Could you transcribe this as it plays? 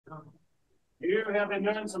You have been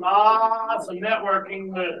doing some awesome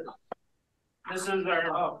networking. This is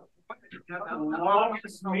our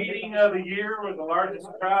longest meeting of the year with the largest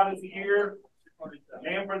crowd of the year.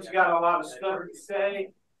 Manfred's got a lot of stuff to say,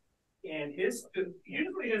 and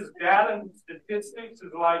usually his data and statistics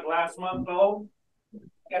is like last month old.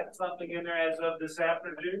 Got something in there as of this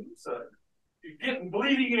afternoon, so you're getting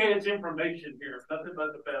bleeding edge information here. Nothing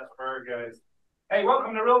but the best for our guys. Hey,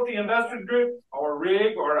 welcome to Realty Investors Group, or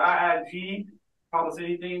RIG, or IIG. Call us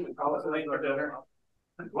anything, we call us late for dinner.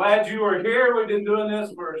 Glad you are here. We've been doing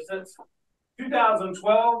this since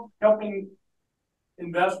 2012, helping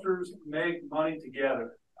investors make money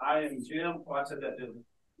together. I am Jim. Oh, I said that, didn't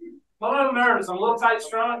I? I'm a little nervous. I'm a little tight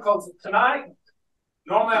strung because tonight,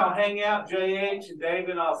 normally I'll hang out, JH and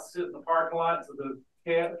David, I'll sit in the parking lot so the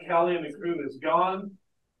Kelly and the crew is gone.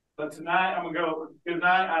 But tonight, I'm going to go, good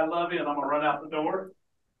night, I love you, and I'm going to run out the door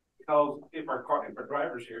because if our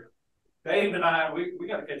driver's here. Dave and I, we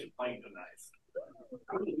got to catch a plane tonight.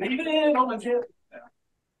 Leave it in on the jet.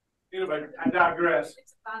 Anyway, I digress.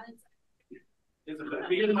 It's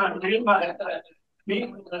me and him. Me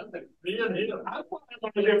and him. I'm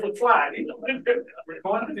on a different flight. We're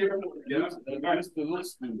going to different.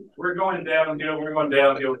 We're going downhill. We're going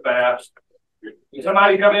downhill fast.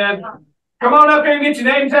 Somebody come in. Come on up here and get your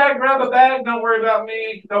name tag. Grab a bag. Don't worry about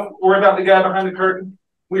me. Don't worry about the guy behind the curtain.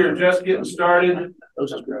 We are just getting started.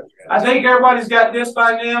 I think everybody's got this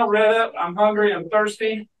by now. Red up. I'm hungry. I'm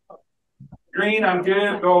thirsty. Green. I'm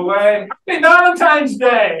good. Go away. Happy Valentine's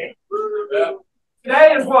Day.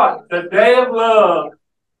 Today is what? The day of love.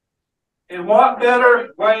 And what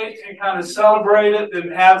better way to kind of celebrate it than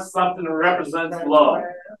have something that represents love?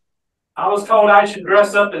 I was told I should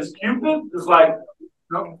dress up as Cupid. It's like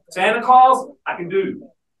Santa Claus, I can do.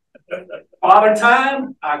 Father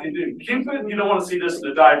Time, I can do. Cupid, you don't want to see this in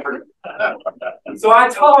a diaper. So I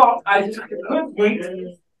took a hoodwink,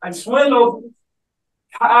 I swindled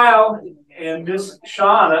Kyle and Miss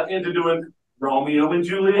Shauna into doing Romeo and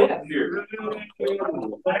Juliet here. They're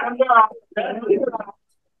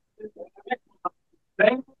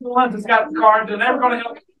the ones that's got the cards, and they're going to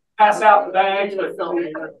help pass out the bags, but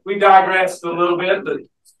we digressed a little bit. But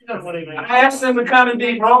I asked them to come and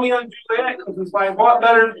be Romeo and Juliet because it's like, what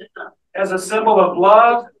better as a symbol of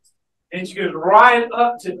love? And she goes right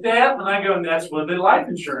up to death, and I go, and that's when the life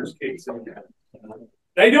insurance kicks in.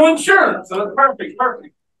 They do insurance, so it's perfect.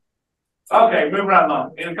 Okay, moving right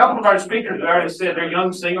along. And a couple of our speakers already said they're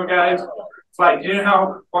young single guys. It's like, you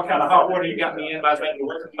know what kind of hot water you got me in by the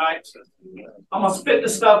work tonight? So I'm gonna spit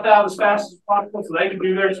this stuff out as fast as possible so they can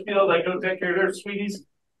do their spiel. They go take care of their sweeties.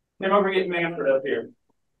 Then we're gonna get Manfred up here.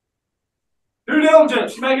 Due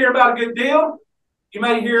diligence. You may hear about a good deal. You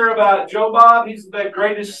may hear about Joe Bob. He's the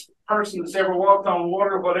greatest person that's ever walked on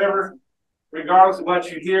water, whatever. Regardless of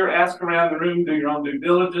what you hear, ask around the room, do your own due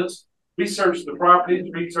diligence. Research the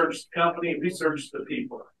properties, research the company, research the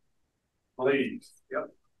people. Please.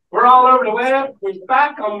 Yep. We're all over the web. We're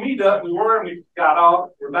back on Meetup. We got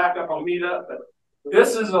off. We're back up on Meetup. But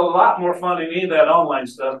this is a lot more fun than any of that online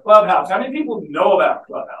stuff. Clubhouse. How many people know about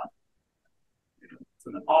Clubhouse? It's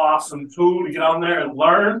an awesome tool to get on there and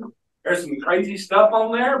learn. There's some crazy stuff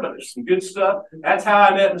on there, but there's some good stuff. That's how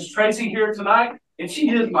I met Miss Tracy here tonight, and she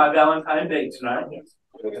is my Valentine's Day tonight.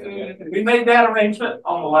 We made that arrangement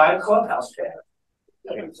on the live Clubhouse chat.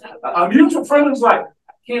 A mutual friend was like,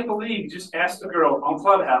 I can't believe you just asked the girl on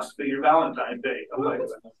Clubhouse to be your Valentine's Day. I'm like,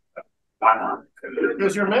 why not?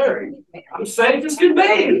 Because you're married. I'm safe as can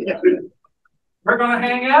be. We're going to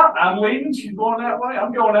hang out. I'm leaving. She's going that way.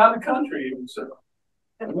 I'm going out of the country even so.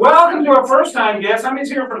 Welcome to our first time guest. How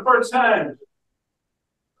many's here for the first time?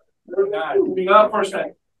 First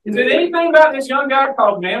time. Is it anything about this young guy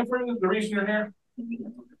called Manfred the reason you're here?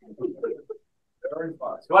 Very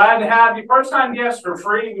fun. Glad to have you. First time guests for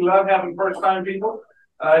free. We love having first time people.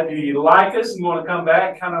 If you like us and want to come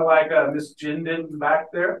back, kind of like Miss Jen did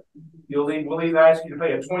back there, we'll either ask you to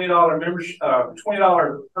pay a $20 membership,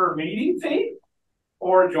 $20 per meeting fee,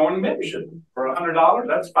 or join a membership for $100.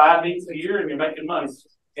 That's 5 meetings a year, and you're making money.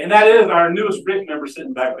 And that is our newest RIG member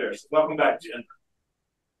sitting back there. So welcome back, Jen.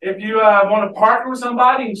 If you want to partner with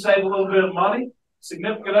somebody and save a little bit of money,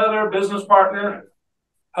 significant other, business partner,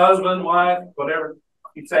 husband, wife, whatever,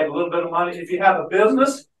 you save a little bit of money. If you have a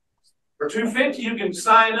business for $250, you can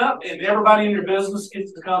sign up, and everybody in your business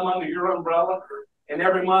gets to come under your umbrella. And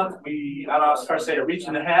every month I start to say a reach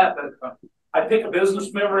in the hat, but I pick a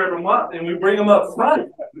business member every month, and we bring them up front,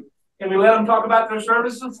 and we let them talk about their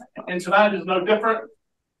services. And tonight is no different.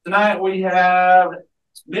 Tonight we have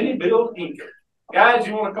Mini Build Inc. Guys,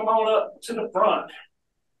 you want to come on up to the front?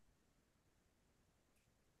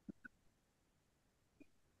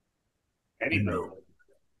 Anything.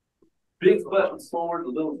 Big buttons forward, a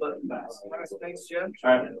little button back. Thanks, Jim.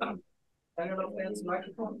 All right. I don't know if that's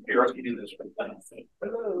microphone. Here, let's do this.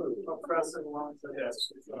 Hello. I'll press it along.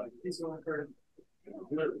 Yes. He's going for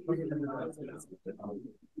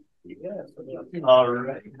all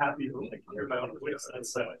right. Happy to hear my own voice.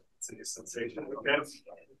 That's it's a new sensation. Okay.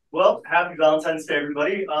 Well, happy Valentine's Day,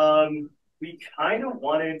 everybody. We kind of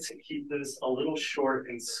wanted to keep this a little short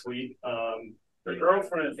and sweet. The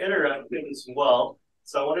girlfriend interactive as well.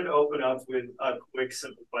 So I wanted to open up with a quick,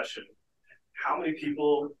 simple question. How many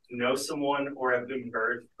people know someone or have been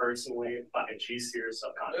burned personally by a GC or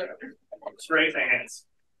subcontractor? Just raise their hands.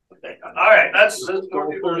 All right, that's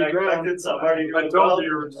more people than I expected, so I'm already doing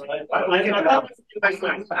well.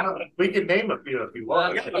 We can name a few if you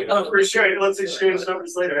want. Oh, for sure. Let's exchange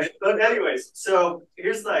numbers later. But anyways, so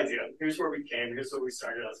here's the idea. Here's where we came. Here's what we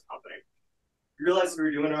started as a company. We realized we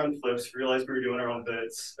were doing our own flips. We realized we were doing our own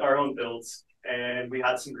builds, and we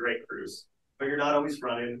had some great crews. But you're not always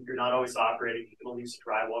running. You're not always operating. You can only use a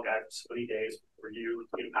drywall guy for so many days before you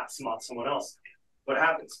pass them on to someone else. What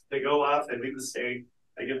happens? They go off. They leave the state.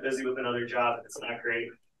 They get busy with another job. It's not great.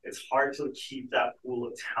 It's hard to keep that pool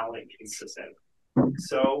of talent consistent.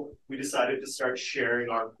 So we decided to start sharing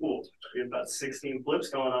our pool. We have about 16 flips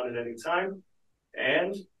going on at any time.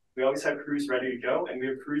 And we always have crews ready to go. And we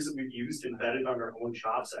have crews that we've used embedded on our own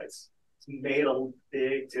job sites. It's made a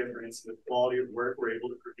big difference in the quality of work we're able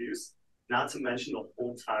to produce, not to mention the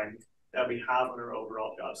whole time that we have on our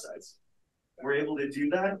overall job sites. We're able to do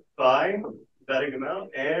that by vetting them out,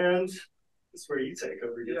 and that's where you take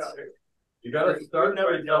over. Yeah. You got to start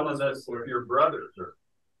by telling us with your brothers. Or...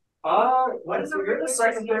 You're the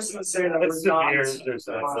second person to say that we're not.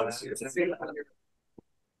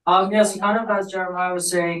 Yes, kind of as Jeremiah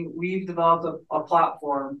was saying, we've developed a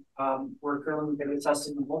platform. We're currently going to be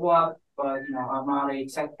testing the mobile app, but I'm not a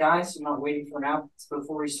tech guy, so I'm not waiting for an app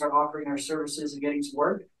before we start offering our services and getting to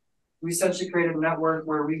work. We essentially created a network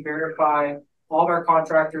where we verify all of our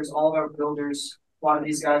contractors, all of our builders. A lot of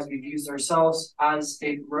these guys we've used ourselves. As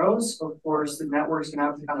it grows, of course, the network's going to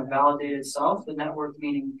have to kind of validate itself. The network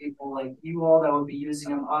meaning people like you all that would be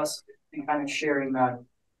using them, us, and kind of sharing that.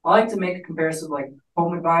 I like to make a comparison like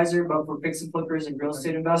Home Advisor, but for fix and flippers and real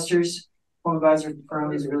estate investors. Home Advisor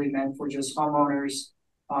currently is really meant for just homeowners.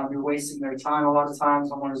 You're wasting their time a lot of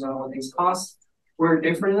times. Homeowners don't know what things cost. We're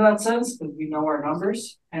different in that sense because we know our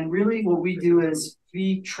numbers. And really what we do is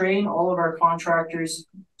we train all of our contractors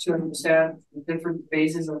to understand the different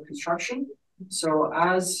phases of construction. So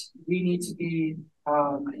as we need to be,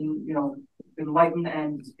 enlightened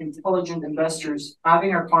and intelligent investors,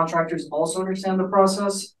 having our contractors also understand the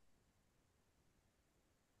process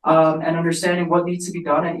and understanding what needs to be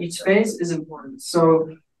done at each phase is important.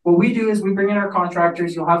 So what we do is we bring in our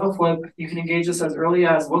contractors. You'll have a flip. You can engage us as early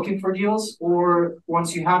as looking for deals, or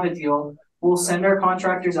once you have a deal, we'll send our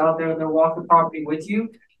contractors out there. They'll walk the property with you.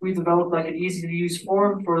 We developed like an easy to use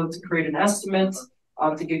form for them to create an estimate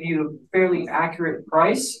to give you a fairly accurate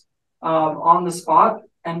price on the spot.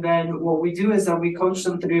 And then what we do is that we coach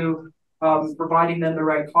them through providing them the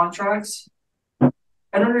right contracts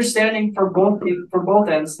and understanding for both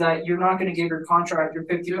ends that you're not going to give your contractor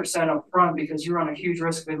 50% up front because you run a huge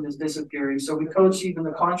risk of it disappearing. So we coach even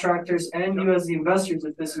the contractors and you as the investors,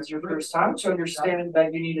 if this is your first time, to understand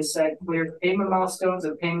that you need to set clear payment milestones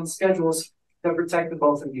and payment schedules that protect the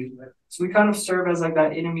both of you. So we kind of serve as like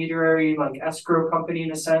that intermediary, like escrow company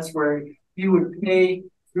in a sense where you would pay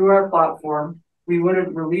through our platform. We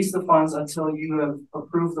wouldn't release the funds until you have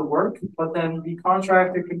approved the work, but then the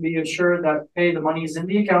contractor can be assured that, hey, the money is in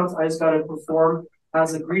the account. I just got to perform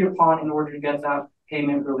as agreed upon in order to get that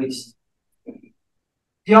payment released.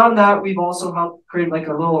 Beyond that, we've also helped create like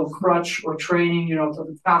a little crutch or training, to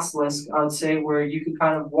the task list, I would say, where you can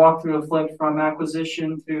kind of walk through a flip from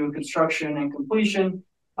acquisition to construction and completion.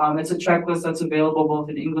 It's a checklist that's available both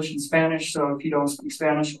in English and Spanish. So if you don't speak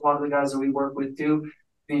Spanish, a lot of the guys that we work with do.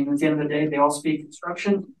 I mean, at the end of the day, they all speak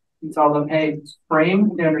construction. You tell them, hey,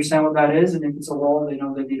 frame, they understand what that is. And if it's a wall, they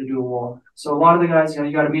know they need to do a wall. So a lot of the guys,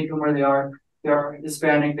 you got to meet them where they are. They are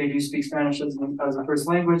Hispanic. They do speak Spanish as a first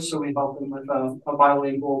language. So we help them with a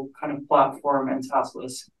bilingual kind of platform and task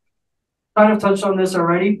list. Kind of touched on this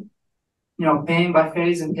already. Paying by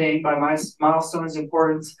phase and paying by milestone is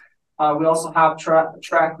important. We also have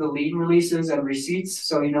track the lien releases and receipts.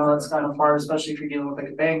 So, that's kind of hard, especially if you're dealing with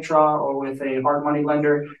like a bank draw or with a hard money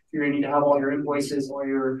lender. You're going to need to have all your invoices or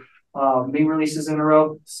your lien releases in a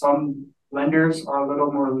row. Some lenders are a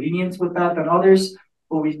little more lenient with that than others,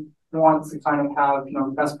 but we want to kind of have,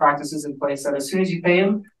 best practices in place that as soon as you pay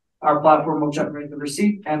them, our platform will generate the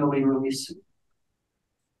receipt and the lien release.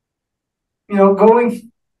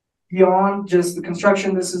 Beyond just the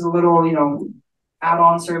construction, this is a little,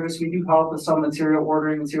 add-on service. We do help with some material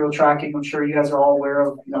ordering, material tracking. I'm sure you guys are all aware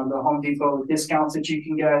of, the Home Depot discounts that you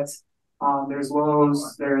can get. There's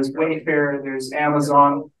Lowe's, there's Wayfair, there's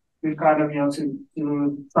Amazon. We've kind of,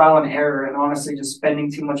 to trial and error and honestly just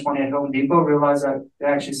spending too much money at Home Depot, realize that they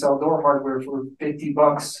actually sell door hardware for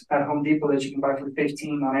 $50 at Home Depot that you can buy for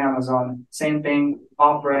 15 on Amazon. Same thing,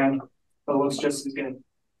 off brand, but looks just as good.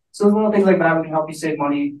 So little things like that can help you save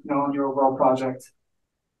money, on your overall project.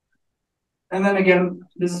 And then again,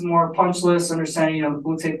 this is more punch list, understanding, the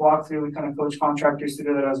blue tape walkthrough. We kind of coach contractors to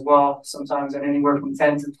do that as well. Sometimes anywhere from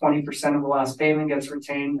 10 to 20% of the last payment gets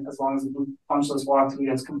retained as long as the blue punch list walkthrough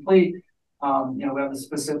gets complete. We have a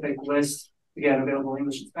specific list, again, available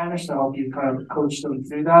English and Spanish to help you kind of coach them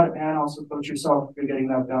through that and also coach yourself if you're getting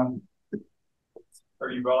that done.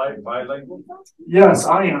 Are you bilingual? Yes,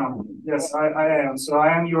 I am. Yes, I am. So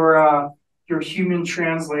I am your human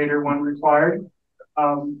translator when required.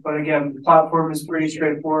 But again, the platform is pretty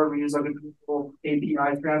straightforward. We use like a Google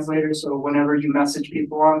API translator. So whenever you message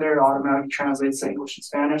people on there, it automatically translates to English and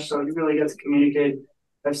Spanish. So you really get to communicate.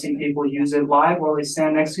 I've seen people use it live while they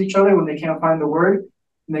stand next to each other when they can't find the word.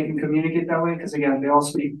 And they can communicate that way because again, they all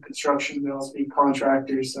speak construction, they all speak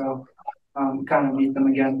contractors. So kind of meet them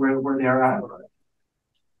again where they are at.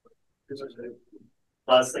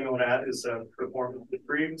 Last thing I want to add is performance is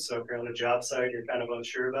free. So if you're on a job site, you're kind of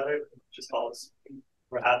unsure about it, just call us.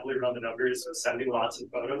 We're happily run the numbers, sending lots of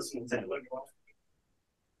photos and take a look.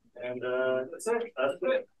 And that's it. That's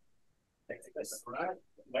it.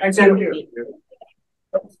 Thanks, Andrew.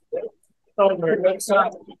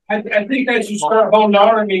 I think I should start holding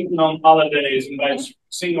our meeting on holidays and by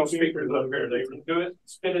single speakers up here. They can do it,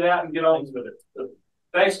 spit it out, and get on with it.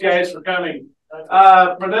 Thanks, guys, for coming.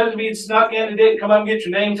 For those of you that snuck in and didn't come up and get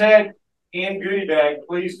your name tag and goodie bag,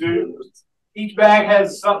 please do. Each bag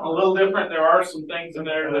has something a little different. There are some things in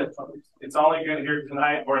there that it's only good to hear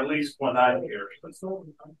tonight, or at least when I'm here.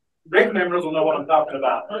 Rick members will know what I'm talking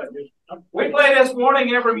about. We play this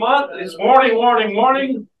morning every month. It's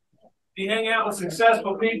morning. If you hang out with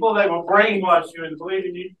successful people, they will brainwash you and believe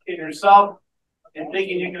in yourself and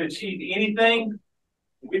thinking you can achieve anything.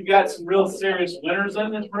 We've got some real serious winners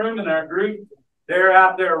in this room in our group. They're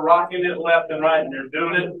out there rocking it left and right, and they're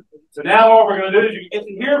doing it. So now what we're going to do is you get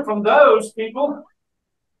to hear from those people,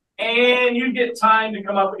 and you get time to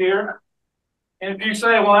come up here. And if you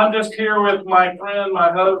say, well, I'm just here with my friend,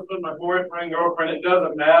 my husband, my boyfriend, girlfriend, it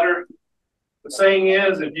doesn't matter. The saying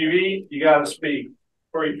is, if you eat, you got to speak.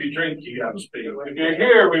 Or if you drink, you got to speak. If you're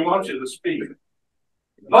here, we want you to speak.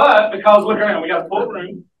 But because look around, we got a full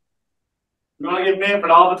room. We're going to give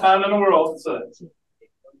Manfred all the time in the world. So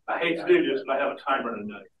I hate to do this, but I have a timer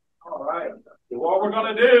tonight. All right. So what we're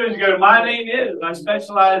going to do is go, my name is, I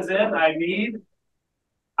specialize in, I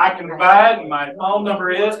can provide, and my phone number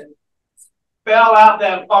is. Spell out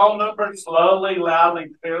that phone number slowly,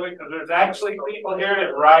 loudly, clearly, because there's actually people here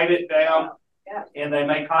that write it down, and they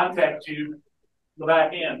may contact you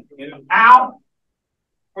back in. And Al,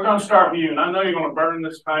 we're going to start with you, and I know you're going to burn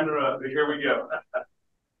this timer up, but here we go.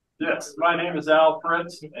 Yes, my name is Al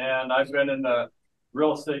Fritz, and I've been in the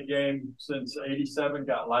real estate game since '87,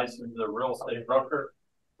 got licensed as a real estate broker,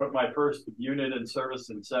 put my first unit in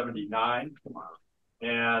service in '79,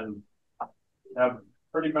 and have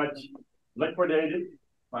pretty much liquidated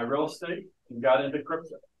my real estate and got into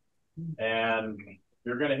crypto. And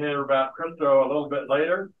you're going to hear about crypto a little bit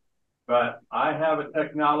later, but I have a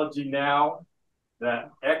technology now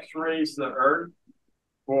that x-rays the earth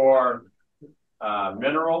for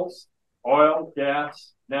minerals, oil,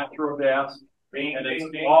 gas, natural gas, and it's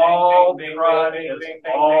all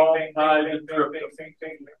tied in crypto.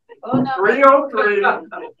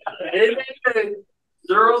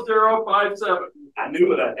 303-888-0057. I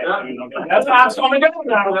knew that. That's how it's going to go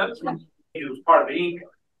now. He was part of Inc.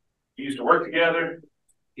 He used to work together.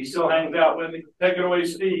 He still hangs out with me. Take it away,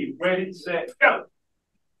 Steve. Ready, set, go.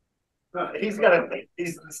 He's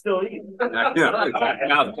still eating. There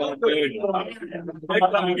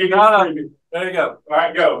you go. All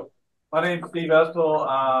right, go. My name's Steve Estel.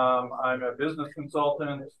 I'm a business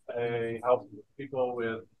consultant. I help people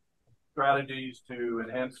with strategies to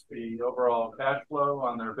enhance the overall cash flow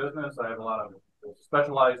on their business. I have a lot of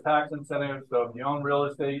specialized tax incentives. So if you own real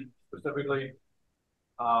estate specifically,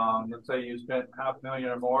 let's say you spent $500,000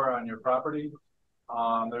 or more on your property,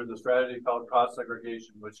 there's a strategy called cost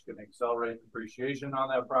segregation, which can accelerate depreciation on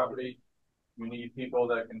that property. You need people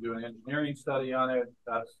that can do an engineering study on it.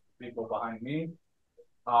 That's people behind me.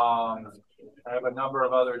 I have a number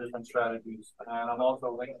of other different strategies, and I'm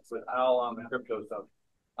also linked with Al on the crypto stuff.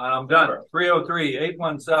 I'm done.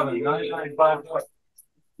 303-817-9951.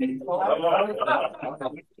 Say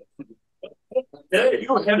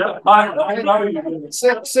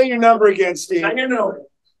your number again, Steve. Say your number.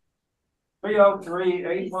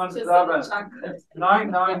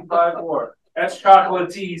 303-817-9954. That's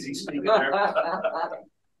chocolate's easy, Steve.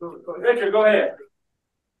 Richard, go ahead.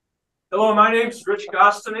 Hello, my name is Rich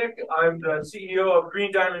Gostanik. I'm the CEO of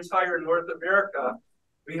Green Diamond Tire in North America.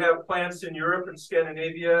 We have plants in Europe and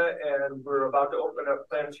Scandinavia, and we're about to open up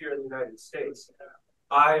plants here in the United States.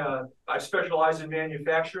 I specialize in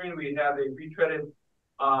manufacturing. We have a retreaded,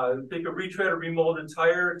 think of retreaded remolded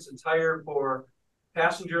tire. It's a tire for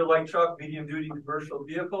passenger light truck, medium duty commercial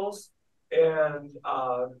vehicles. And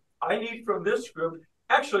I need from this group,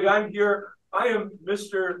 actually I'm here, I am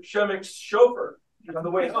Mr. Chemek's chauffeur on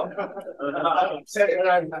the way home. I'm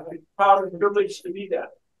proud and privileged to be that.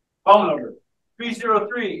 Phone number.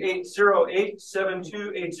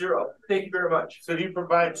 303-808-7280. Thank you very much. So do you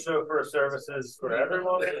provide chauffeur services for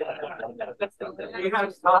everyone? You have time. You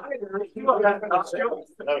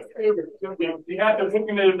have to book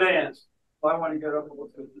in advance. I want to get up a little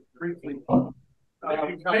bit briefly.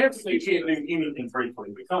 Fancy can't do anything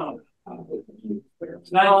briefly.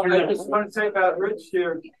 Now, I just want to say about Rich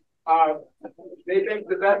here. They think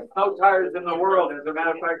the best snow tires in the world. As a matter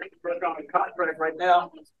of fact, we're on a contract right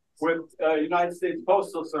now with United States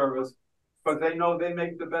Postal Service, because they know they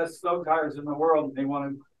make the best snow tires in the world. And they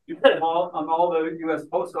want to use them on all the U.S.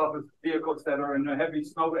 Post Office vehicles that are in the heavy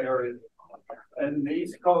snow areas, and the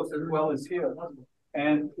East Coast as well as here.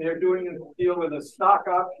 And they're doing a deal with a stock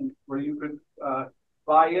option where you could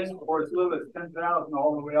buy in for as little as 10,000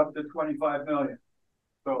 all the way up to 25 million.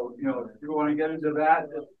 So, you know, if you want to get into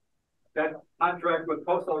that, that contract with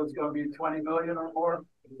Postal is going to be 20 million or more.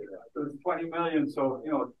 So it's 20 million. So,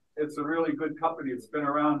 you know, it's a really good company. It's been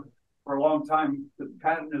around for a long time. The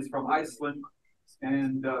patent is from Iceland,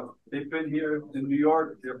 and they've been here in New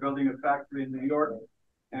York. They're building a factory in New York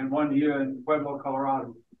and one here in Pueblo,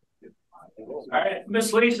 Colorado. All right,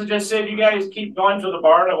 Miss Lisa just said you guys keep going to the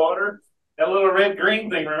bar to order. That little red green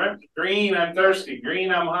thing, remember? Green, I'm thirsty.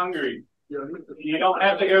 Green, I'm hungry. You don't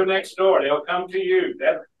have to go next door. They'll come to you.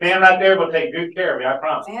 That man right there will take good care of you, I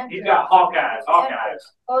promise. He's got Hawkeyes.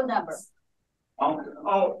 Phone number.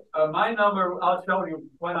 My number, I'll tell you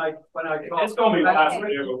when I call. It's going to be last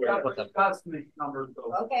number.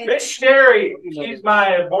 Okay. Miss Sherry, she's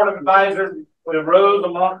my board of advisors for the Rose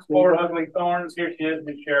Amongst Four Ugly Thorns. Here she is,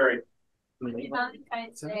 Miss Sherry. My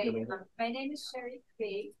name is Sherry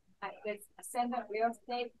Craig. I'm with Ascendant Real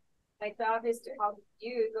Estate. My job is to help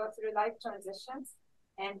you go through life transitions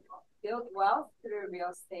and build wealth through real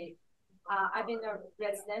estate. I've been a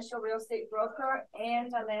residential real estate broker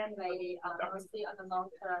and a landlady, mostly on the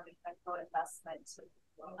long-term rental investment.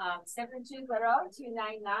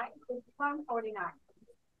 720-299-5149.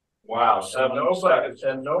 Wow, 7 seconds.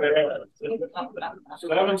 And no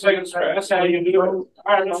 7 seconds. That's how you do it. All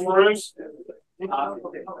right, Miss Bruce.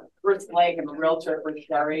 Bruce Blake, I'm a realtor for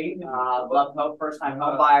Sherry. Love Hope, first-time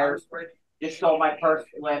home buyers. Just sold my first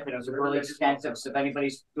flip, and it was really extensive. So if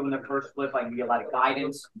anybody's doing their first flip, I can give you a lot of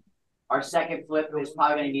guidance. Our second flip is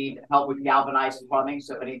probably going to need help with galvanized plumbing.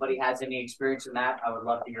 So if anybody has any experience in that, I would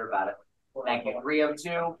love to hear about it. Thank you.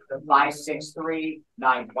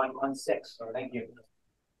 302-563-9116. Thank you.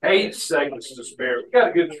 8 seconds to spare. We got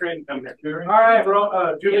a good trend coming here. All right,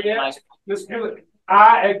 Juliet. Let's do it.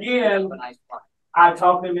 I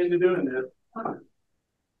talked him into doing this. All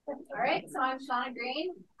right, so I'm Shauna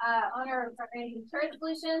Green, owner of Green Insurance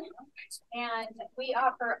Solutions, and we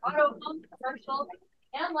offer auto, home, commercial,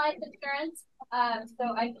 and life insurance. So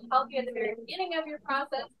I can help you at the very beginning of your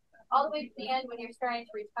process, all the way to the end when you're starting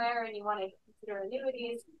to retire and you want to consider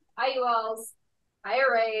annuities, IULs,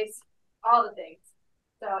 IRAs, all the things.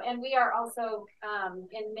 So, and we are also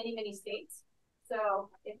in many, many states. So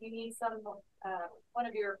if you need some one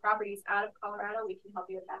of your properties out of Colorado, we can help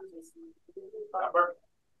you with that.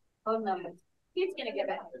 Phone number. He's gonna give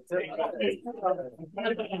it.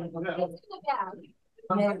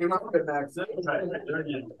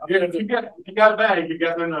 You got a bag, you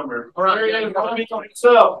got their number. All right.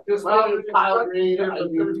 So, this is Kyle Green. I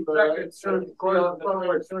use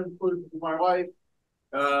my wife.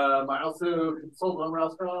 I also consult on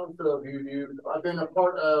restaurants. So I've been a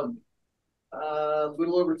part of a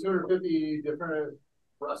little over 250 different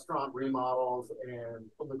restaurant remodels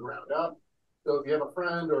and from the ground up. So if you have a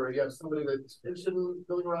friend or you have somebody that's interested in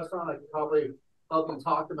building a restaurant, I can probably help them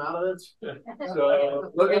talk them out of it.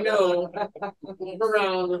 So let me know. Look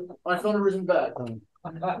around. My phone number isn't back.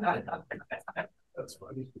 That's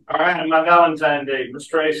funny. All right, my Valentine's Day, Miss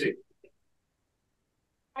Tracy.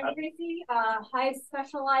 I'm Tracy. I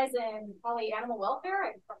specialize in probably animal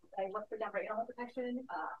welfare. I work for Denver Animal Protection.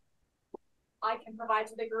 I can provide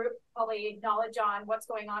to the group probably knowledge on what's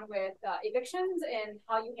going on with evictions and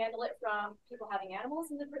how you handle it from people having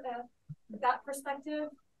animals in that perspective.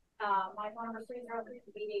 My phone number is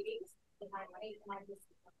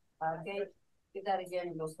 303-888. Okay, give that again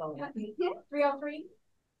and go slow. 303.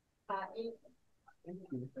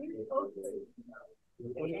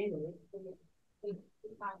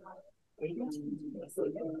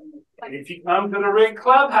 If you come to the Rig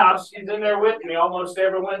Clubhouse, she's in there with me almost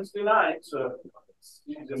every Wednesday night. So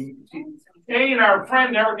Kay and our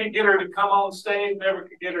friend never could get her to come on stage, never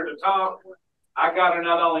could get her to talk. I got her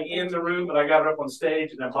not only in the room, but I got her up on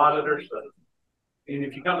stage and I monitor stuff. And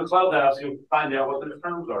if you come to Clubhouse, you'll find out what the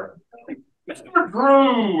terms are. Mr.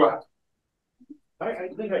 Drew. I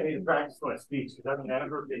think I need to practice my speech because I've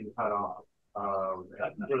never been cut off for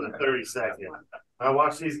the 30 seconds. I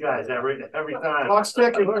watch these guys every time. Clock's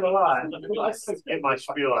ticking. I learn a lot. Let's get my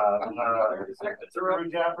spiel out. Drew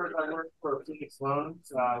Jafford, I work for Phoenix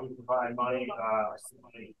Loans. We provide money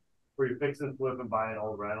for your fix and flip and buy an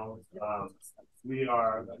old rental. We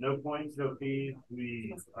are no points, no fees.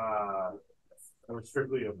 We're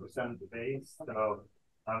strictly a percentage base, so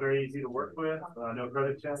very easy to work with. No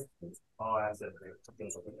credit check, all asset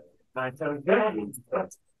based.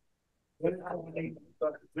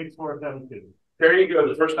 972-6472. There you go.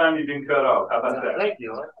 The first time you've been cut off. How about that? Thank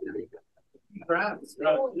you. Perhaps.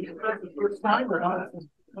 First time or not?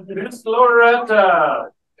 Miss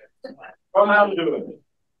Loretta. Come out and do it.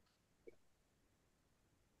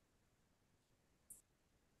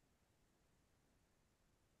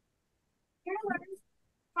 You're gonna learn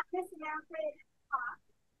Miss Manfred talk.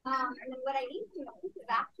 And what I need to know is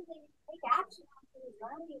actually take action on these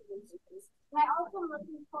learning initiatives. And I also am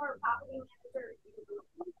looking for a property manager.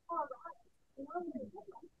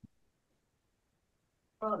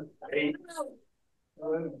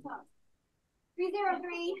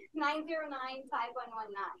 303-909-5119.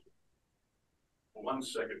 1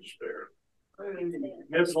 second spare.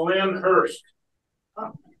 Miss Lynn Hurst.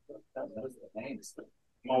 I'm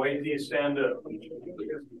gonna wait till you stand up.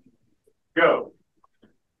 Go.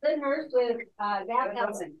 Lynn Hurst with Gap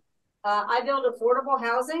Housing. I build affordable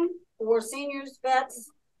housing for seniors,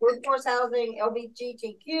 vets, workforce housing,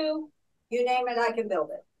 LGBTQ, you name it, I can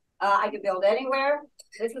build it. I can build anywhere.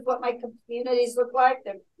 This is what my communities look like.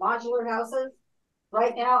 They're modular houses.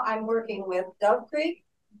 Right now, I'm working with Dove Creek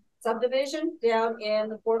subdivision down in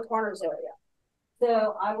the Four Corners area.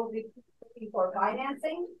 So I will be looking for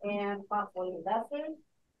financing and possibly investors.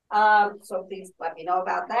 So please let me know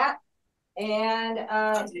about that. And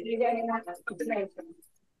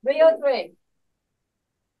 303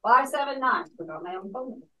 579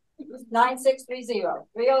 9630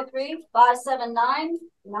 303 579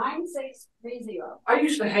 9630. I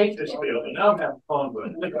used to hate this building. Now I'm having fun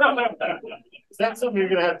with it. Is that something you're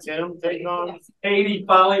gonna have Tim take on? Katie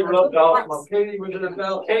finally rubbed off. Well, Katie was in the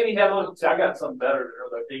bell. Katie had a little. I got something better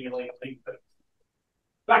than her.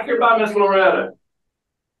 Back here by Miss Loretta.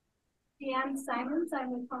 Deanne Simons,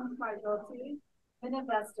 I'm with Home Smart Realty, an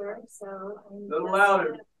investor, so I'm A little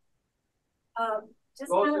louder.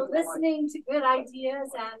 just kind of listening to good ideas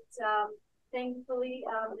and thankfully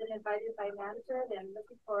been invited by Manfred and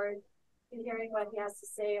looking forward to hearing what he has to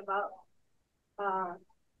say about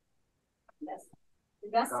investing.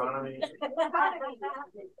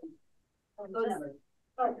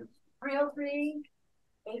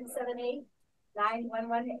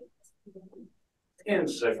 303-878-9118. 10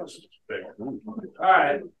 seconds. All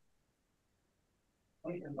right.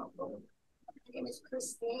 My name is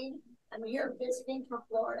Christine. I'm here visiting from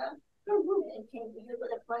Florida and came here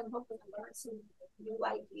with a friend hoping to learn some new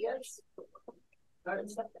ideas. Learn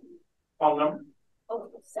something. Phone number. Oh,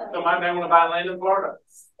 So my man want to buy land in Florida.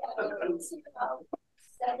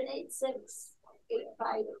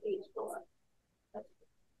 786-8584.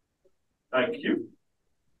 Thank you.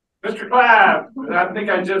 Mr. Clapp, I think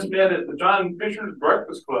I just met at the John Fisher's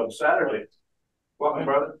Breakfast Club Saturday. Welcome,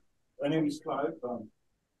 brother. My name is Clive.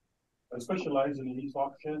 I specialize in lease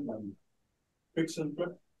auction and fix and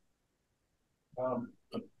flip. I'm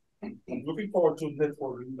looking forward to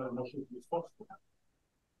networking as much as possible.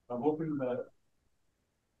 I'm hoping that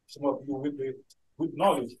some of you with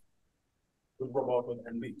knowledge will rub off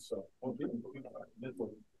and meet. So, okay,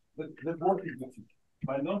 networking. Networking with you.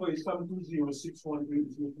 My number is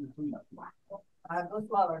 720-618-0239. Go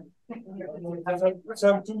slower.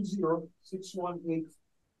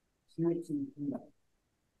 720-618-0239.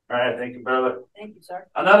 All right, thank you, brother. Thank you, sir.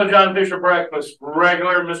 Another John Fisher Breakfast,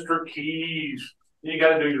 regular Mr. Keys. You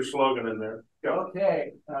got to do your slogan in there.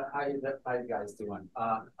 Okay, how you guys doing?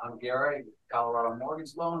 I'm Gary, Colorado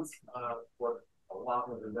Mortgage Loans. Worked a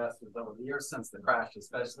lot with investors over the years since the crash,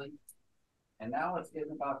 especially. And now it's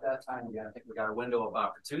getting about that time again. I think we got a window of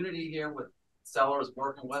opportunity here with sellers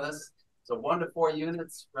working with us. So 1 to 4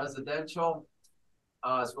 units, residential.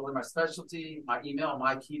 It's really my specialty. My email,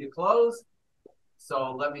 my key to close.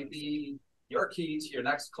 So let me be your key to your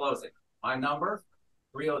next closing. My number,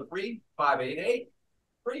 303-588-3433,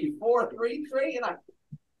 and I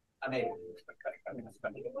made it.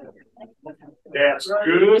 That's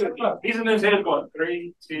good. He's in his head going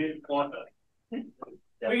 3, 2, 1.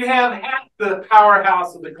 We have half the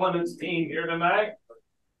powerhouse of the Clemens team here tonight.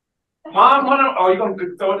 Mom, you going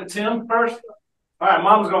to throw it to Tim first? All right,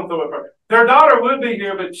 Mom's going to throw it first. Their daughter would be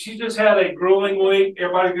here, but she just had a grueling week.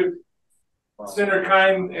 Everybody could send her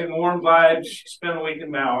kind and warm vibes. She spent a week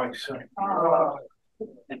in Maui. So.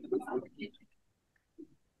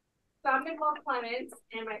 So I'm Nicole Clemens,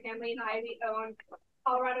 and my family and I, we own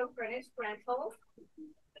Colorado Furnished Rentals.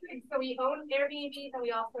 And so we own Airbnbs, and we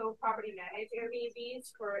also property manage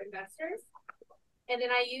Airbnbs for investors. And then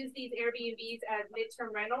I use these Airbnbs as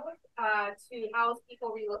midterm rentals to house people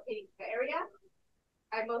relocating to the area.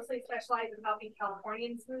 I mostly specialize in helping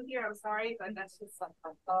Californians move here. I'm sorry, but that's just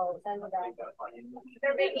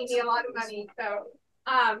they're making me a lot of money. So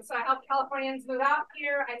so I helped Californians move out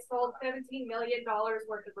here. I sold $17 million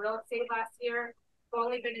worth of real estate last year. I've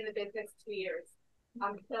only been in the business 2 years.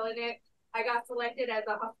 I'm killing it. I got selected as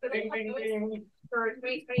a hospital host for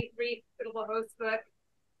 2023 Hospitable Host book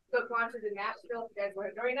launches in Nashville. If you guys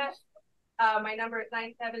want to join us, my number is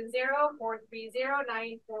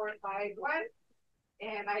 970-430-9451,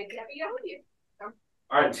 and I'd be happy to help you. So.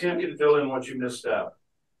 All right, Tim, can fill in what you missed out.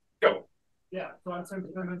 Go. Yeah, so I'm Tim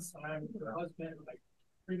Clemens. I'm her husband. I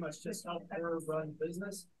pretty much just help her run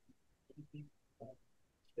business.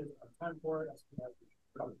 Time for it.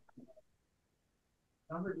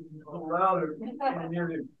 Louder.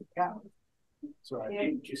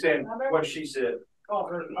 Sorry, she said what she said. Oh,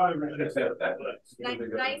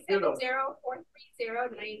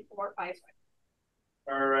 970-430-9451.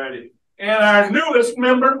 All righty. And our newest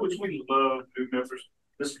member, which we love new members,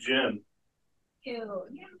 Miss Jen. Yeah,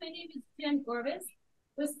 my name is Jen Gorbis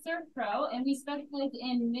with Surf Pro, and we specialize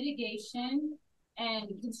in mitigation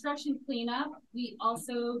and construction cleanup. We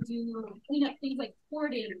also do cleanup things like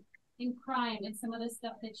hoarding and crime and some of the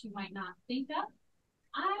stuff that you might not think of.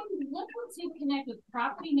 I'm looking to connect with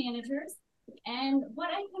property managers, and what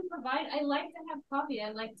I can provide, I like to have coffee.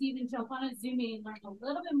 I like to even jump on a Zoom meeting and learn a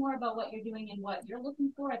little bit more about what you're doing and what you're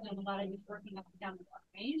looking for. I've done a lot of working up and down the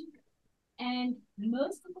range, and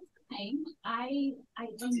most of the time, I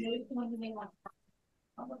know the one who may want to.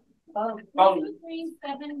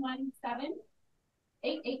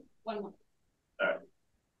 33717-8811. All right.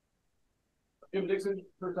 Jim Dixon,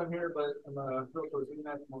 first time here, but I'm a realtor in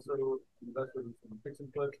that. I'm also an investor in fix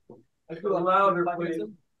and flip. I do a lot of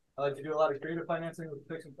financing. I like to do a lot of creative financing with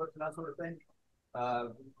fix and flips and that sort of thing.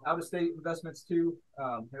 Out of state investments too,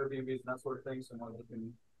 Airbnbs and that sort of thing. So I'm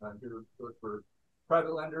looking to work for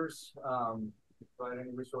private lenders, provide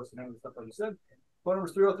any resource and any stuff like you said. Phone number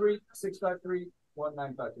is 303-653-1953.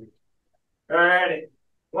 All righty.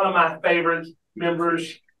 One of my favorite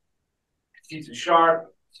members. She's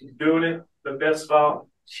sharp. She's doing it. The best of all,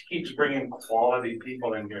 she keeps bringing quality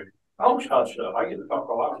people in here. Oh, hush up. I get to talk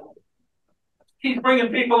a lot. Keeps bringing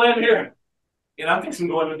people in here. And I think I'm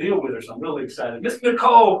going to deal with her, so I'm really excited. Miss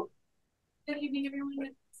Nicole. Good evening,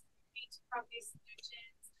 everyone. Property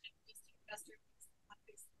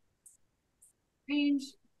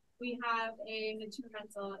Solutions. We have a midterm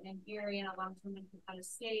rental in Erie and a long-term rental out of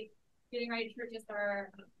state. Getting ready to purchase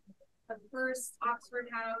our first Oxford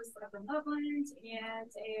house up in Loveland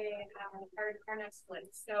and our next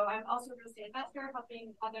split. So I'm also a real estate investor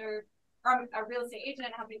helping a real estate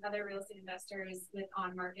agent helping other real estate investors with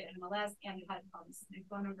on-market MLS and HUD homes. My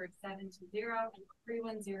phone number is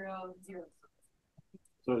 720-310-06.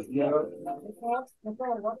 So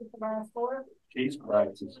she's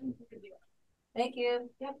practicing. Thank you.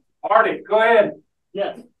 Yep. Artie, go ahead.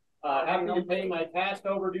 Yes. Having to pay my past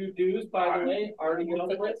overdue dues, by the way, already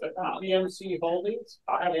done with BMC Holdings.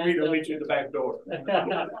 I have to meet you at the back door. And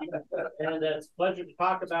it's a pleasure to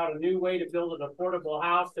talk about a new way to build an affordable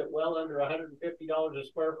house at well under $150 a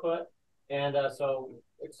square foot. And so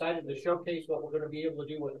excited to showcase what we're going to be able to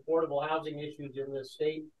do with affordable housing issues in this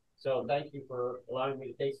state. So thank you for allowing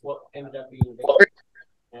me to take what ended up being big.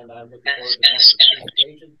 And I'm looking forward to that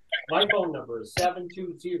presentation. My phone number is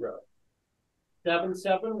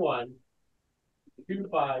 720-771-2570.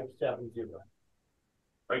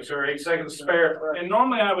 Make sure 8 seconds spare. And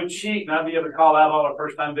normally I would cheat and I'd be able to call out all our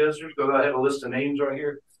first time visitors because I have a list of names right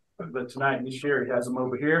here. But tonight, Miss Sherry has them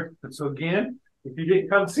over here. And so again, if you didn't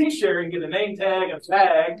come see Sherry and get a name tag and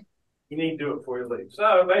tag, you need to do it before you leave.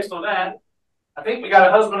 So based on that, I think we got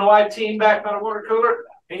a husband and wife team back by the water cooler,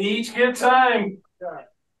 and you each get time. Yeah.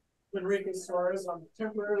 Enrique Suarez. I'm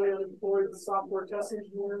temporarily unemployed software test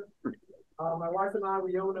engineer. My wife and I,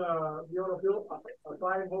 we own a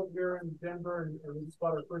buy and hold here in Denver, and we just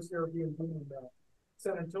bought our first Airbnb in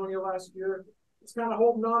San Antonio last year. It's kind of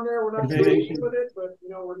holding on there. We're not really with it, but you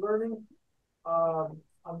know, we're learning.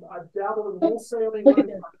 I've dabbled in wholesaling,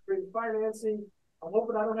 learning financing. I'm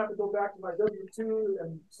hoping I don't have to go back to my W-2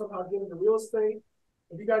 and somehow get into real estate.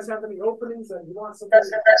 If you guys have any openings and you want something,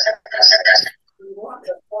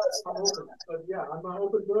 I'm open. But yeah, I'm an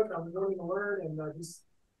open book. I'm willing to learn and just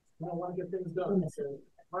want to get things done. So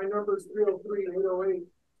my number is 303-808-643.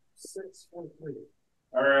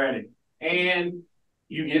 All righty. And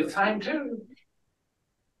you get time too.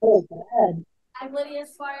 Oh, good. I'm Lydia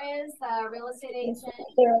Suarez, real estate agent,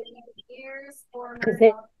 years, former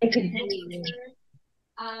yeah,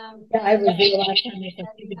 I was there last time.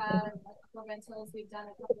 we've had a couple of rentals. We've done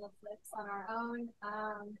a couple of flips on our own.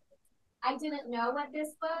 I didn't know what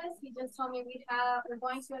this was. He just told me we're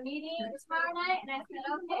going to a meeting tomorrow night, and I said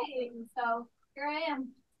okay. And so here I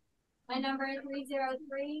am. My number is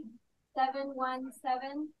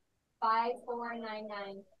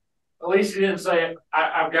 303-717-5499. At least you didn't say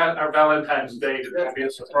I've got our Valentine's Day. It's gonna be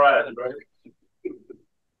a surprise, right?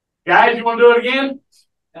 Guys, you want to do it again?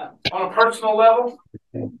 Yeah. On a personal level?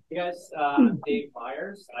 Hey guys, I'm Dave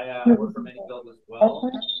Myers. I work for ManyBuild as well.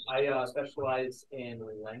 I specialize in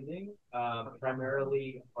lending,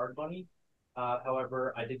 primarily hard money.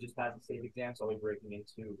 However, I did just pass the state exam, so I'll be breaking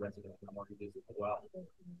into residential mortgages as well.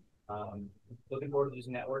 Looking forward to just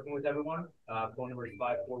networking with everyone. Phone number is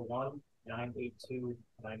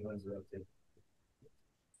 541-982-9102.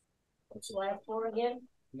 What's the last four again?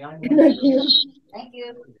 912. Thank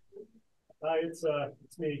you. Hi, it's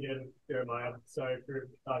me again, Jeremiah. Sorry for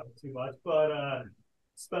talking too much, but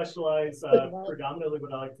specialize predominantly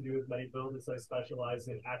what I like to do with ManyBuild is I specialize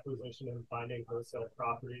in acquisition and finding wholesale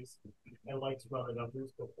properties. I like to run the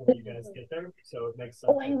numbers before you guys get there, so it makes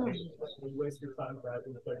sense. You waste your time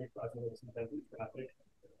driving 35 minutes in heavy traffic,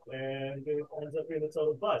 and it ends up being a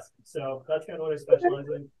total bust. So that's kind of what I specialize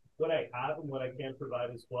in. What I have and what I can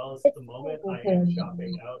provide as well is at the moment I am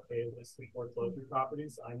shopping out a list of foreclosure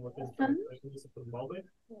properties. I'm looking for individuals at the moment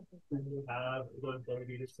who have the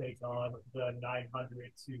ability to take on the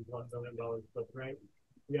 $900 to $1 million footprint.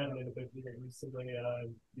 We had an individual that recently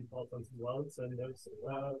defaulted on some loans, and those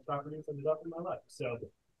properties ended up in my life. So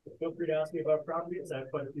feel free to ask me about properties. I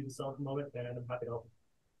have quite a few to sell at the moment, and I'm happy to help.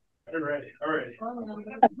 All right.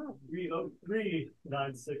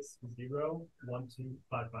 303-960-1255.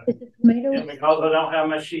 And because I don't have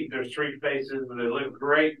my sheet, there's 3 faces, but they look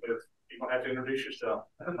great. But you don't have to introduce yourself.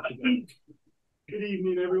 Good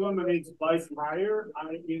evening, everyone. My name is Mike Meyer.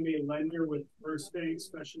 I am a lender with First State,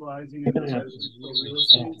 specializing in the real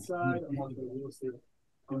estate side. I'm also a real estate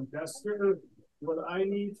investor. What I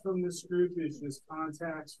need from this group is just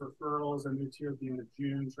contacts, referrals. I moved here at the end of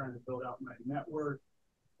June, trying to build out my network.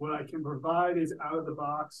 What I can provide is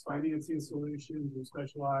out-of-the-box financing solutions. We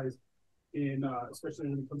specialize in, especially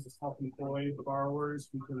when it comes to self-employed borrowers,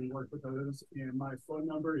 we can work with those. And my phone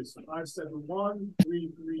number is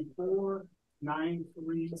 571-334-9360.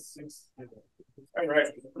 All right,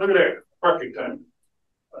 look at that, perfect time.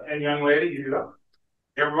 And young lady, you go.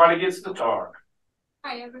 Everybody gets to talk.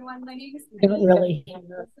 Hi everyone, my name is Not really. I'm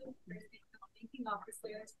the banking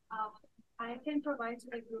officer. I can provide to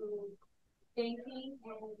the group banking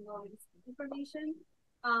and loans information.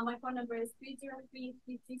 My phone number is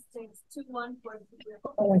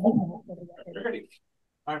 303-336-2143.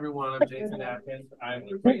 Hi everyone, I'm Jason Atkins. I'm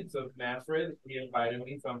the acquaintance of Manfred. He invited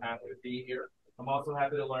me, so I'm happy to be here. I'm also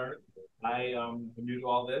happy to learn. I am new to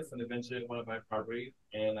all this and eventually one of my properties,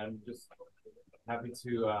 and I'm just happy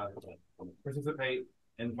to participate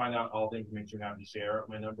and find out all the information you have to share.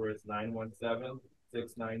 My number is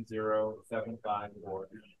 917-690-754.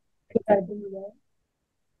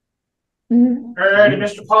 All right,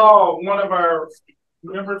 Mr. Paul, one of our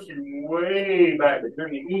members from way back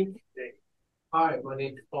during the East Day. Hi, my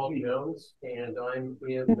name is Paul Jones, and I'm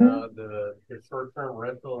in the short-term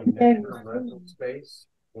rental and mid-term rental space,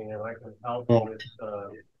 and I can help with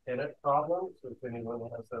tenant problems if anyone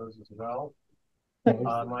has those as well.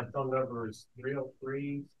 My phone number is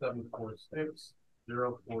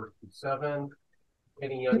 303-746-0427.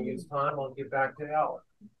 Any unused time, I'll get back to Al.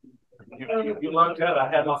 You lucked out. I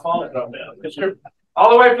had my phone from there.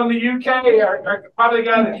 All the way from the UK, probably the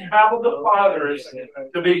guy that traveled the farthest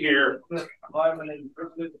to be here. Hi, my name is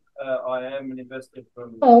Manfred. I am an investor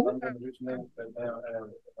from London originally, but now I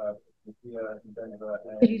have here in Denver.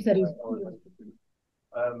 You said he's.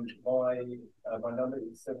 My number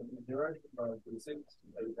is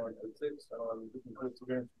 720-936-8106, and I'm looking forward to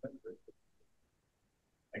hearing from Manfred.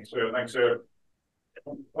 Thanks, sir. Thanks, sir.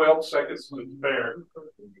 12 seconds to spare.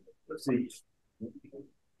 Let's see.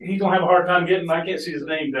 He's gonna have a hard time getting. I can't see his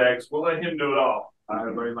name tag, so we'll let him do it all. Hi,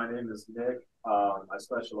 everybody. My name is Nick. I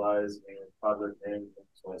specialize in project management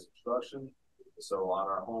as well as construction. So on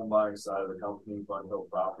our home buying side of the company, Bun Hill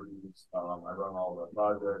Properties, I run all the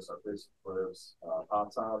projects, our fix and flips, pop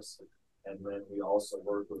tops, and then we also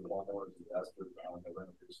work with homeowners and investors on the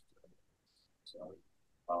renovation. So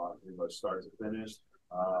pretty much start to finish.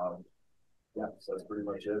 Yeah, so that's pretty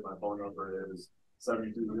much it. My phone number is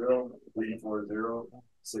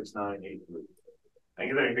 720-340-6983. Thank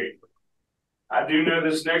you, thank you. I do know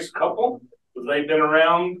this next couple, because they've been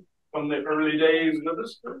around from the early days with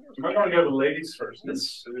us. We're going to go to the ladies first.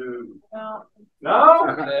 No? Oh.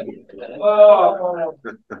 All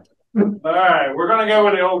right, we're going to go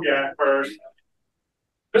with the old guy first.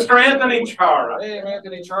 Mr. Anthony Chara. Hey, I'm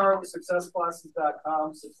Anthony Chara with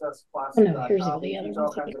SuccessClasses.com. SuccessClasses.com. We teach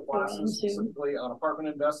all kinds of classes specifically on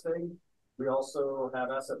apartment investing. We also have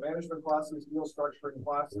asset management classes, deal structuring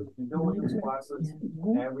classes, due diligence classes,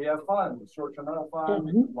 and we have fun, short-term rental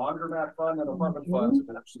fund, laundromat fund, and apartment funds. If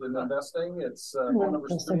you're interested in investing, it's phone number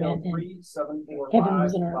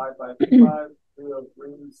 303-745-5525,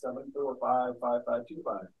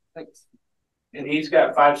 303-745-5525. Thanks. And he's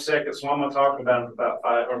got 5 seconds, so I'm going to talk about it about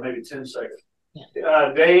 5 or maybe 10 seconds.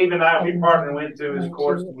 Dave and I, we partnered, went through his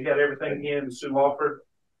course, and we had everything in Sue offered.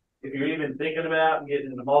 If you're even thinking about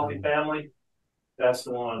getting into multifamily, that's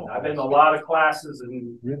the one. I've been in a lot of classes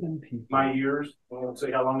in my years. I won't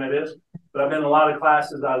say how long that is, but I've been in a lot of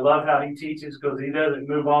classes. I love how he teaches because he doesn't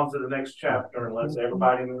move on to the next chapter unless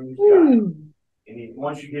everybody moves on. And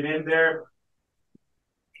once you get in there,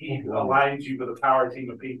 he aligns you with a power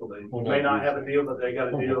team of people. That you may not have a deal, but they got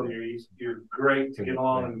a deal. You're great to get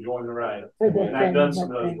along and join the ride. And I've done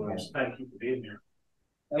some of those ones. Thank you for being here.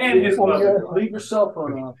 And his mother. Leave your cell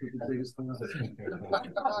phone off if the biggest thing.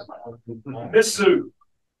 Miss Sue.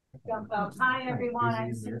 Hi everyone,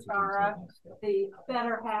 I'm Sarah, the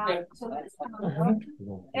better half to this family.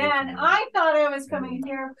 And I thought I was coming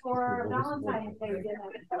here for Valentine's Day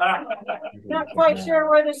dinner. Not quite sure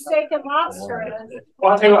where the steak and lobster is.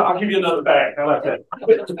 Well, I'll tell you what, I'll give you another bag. How about that?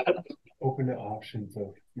 Open the option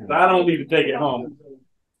to. I don't need to take it home.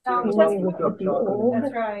 That's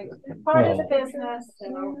right. Part of the business. So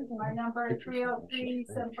my number is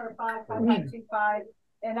 303-745-5525.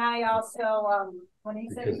 And I also, when he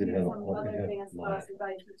said he did some other advanced classes,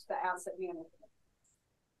 I teach the asset management.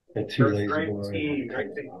 Great team,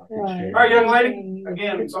 great team. All right, young lady.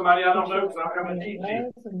 Again, somebody I don't know because I'm going to teach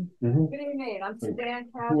you. Good evening. I'm Suzanne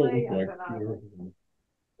Cadley.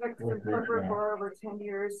 I've been corporate for over 10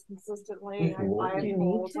 years consistently. I buy and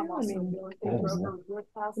hold. I'm also a real estate broker with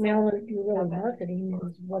us. You're really marketing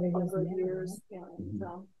is what it is. Over years.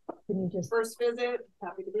 Can you just first visit?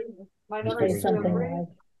 Happy to be here. My number is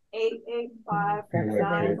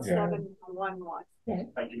 885-9711.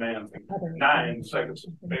 Thank you, ma'am. 9 seconds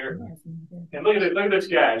there. And look at this,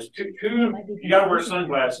 guys. You got to wear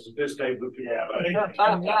sunglasses at this stage.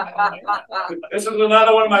 This is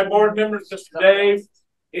another one of my board members, Mr. Dave.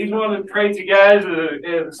 He's one of the crazy guys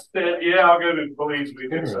that said, "Yeah, I'll go to the police."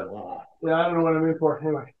 Yeah, I don't know what I'm in for.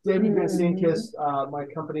 Anyway, David Vansinkist, my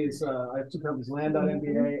company is, I have 2 companies,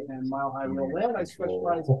 Land.MBA and Mile High Real Land. I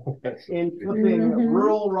specialize in flipping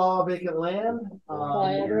rural, raw, vacant land.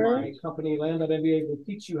 My company, Land.MBA, will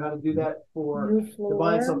teach you how to do that to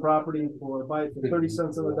buy and sell property, buy it for 30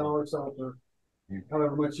 cents on the dollar, sell for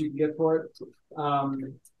however much you can get for it.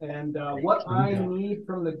 What I need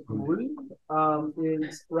from the group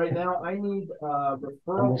is right now I need a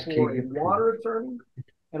referral for a water attorney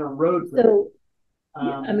and a road. So,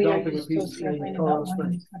 I mean, developing a piece in Colorado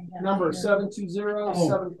Springs. Number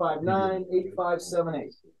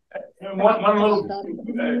 720-759-8578. And one little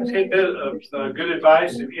tidbit of good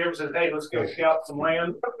advice: if he ever says, "Hey, let's go scout some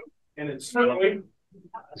land," and it's snowy,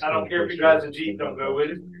 I don't care if he drives a Jeep, don't go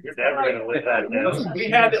with it. You're never going to live that down. We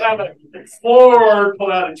had to have a explorer pull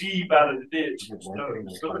out a Jeep out of the ditch.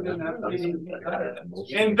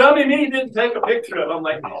 And dummy me didn't take a picture of him. I'm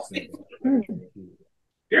like, oh.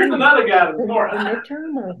 Here's another guy that's more.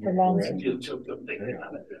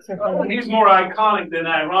 He's more iconic than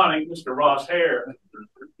ironic, Mr. Ross Hare.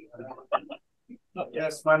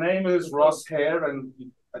 Yes, my name is Ross Hare, and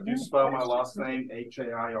I do spell my last name Hair.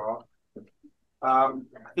 I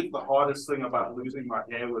think the hardest thing about losing my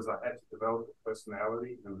hair was I had to develop a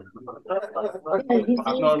personality. And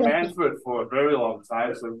I've known Manfred for a very long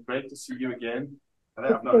time, so great to see you again. And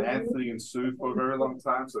then I've known Anthony and Sue for a very long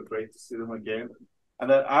time, so great to see them again. And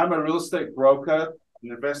then I'm a real estate broker,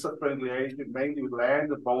 an investor-friendly agent, mainly with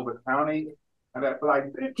land in Boulder County. And but I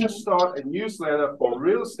did just start a newsletter for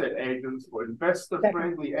real estate agents, for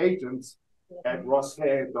investor-friendly agents at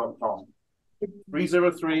rosshair.com.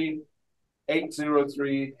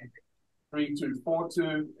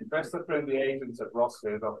 303-803-3242, investor-friendly agents at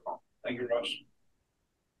rosshair.com. Thank you, Russ.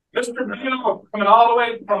 Mr. Bill, coming all the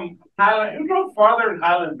way from Highland. Who drove farther than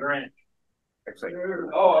Highland Ranch?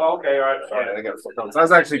 Oh, okay, all right. Sorry. Yeah, I got Fort Collins. I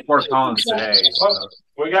was actually Fort Collins today. So.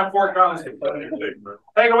 We got Fort Collins. Take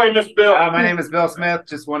it away, Mr. Bill. My name is Bill Smith,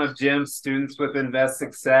 just one of Jim's students with Invest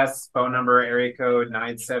Success. Phone number, area code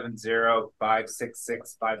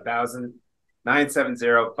 970-566-5000.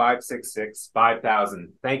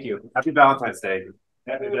 970-566-5000. Thank you. Happy Valentine's Day.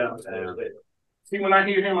 Happy Valentine's Day. See, when I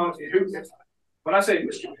hear him, I'll say, who? When I say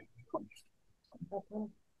Mr.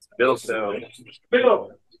 Bill Stone.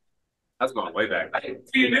 Bill. That's going way back. For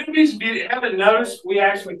you newbies, if you haven't noticed, we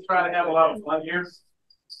actually try to have a lot of fun here.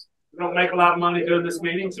 We don't make a lot of money doing this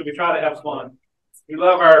meeting, so we try to have fun. We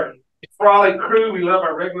love our frolic crew. We love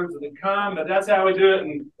our regulars that come, but that's how we do it.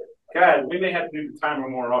 And God, we may have to do the timer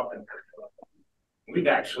more often. We've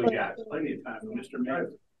actually got plenty of time with Mr.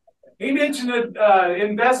 Manfred. He mentioned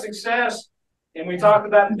Invest Success, and we talked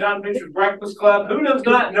about the John Fisher's Breakfast Club. Who does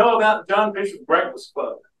not know about the John Fisher's Breakfast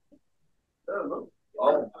Club?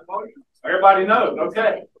 Everybody knows,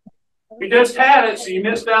 okay. We just had it, so you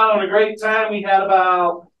missed out on a great time. We had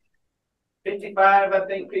about 55, I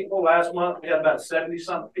think, people last month. We had about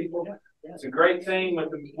 70-something people. It's a great thing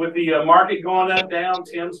with the market going up, down.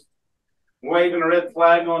 Tim's waving a red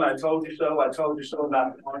flag on, I told you so, I told you so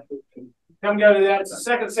about the market. Come go to that. It's the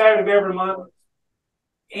second Saturday of every month.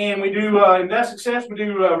 And we do Invest Success. We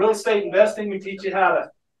do real estate investing. We teach you how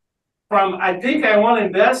to, from I think I want to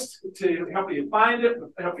invest, to help you find it,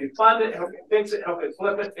 help you fund it, help you fix it, help you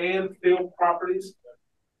flip it, and build properties.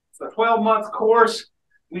 It's a 12-month course.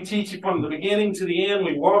 We teach you from the beginning to the end.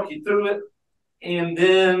 We walk you through it. And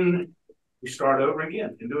then we start over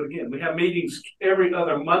again and do it again. We have meetings every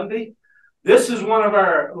other Monday. This is one of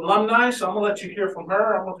our alumni, so I'm going to let you hear from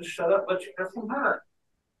her. I'm going to just shut up and let you hear from her.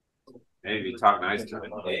 Maybe talk nice to me.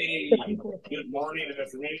 Hey, good morning and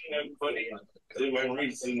afternoon, everybody. I'm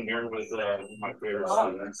sitting here with my favorite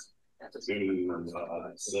students who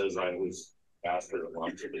says I was asked her to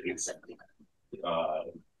lunch to do something.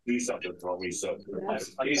 Do something for me. So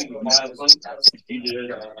he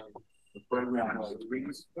did the program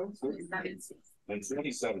in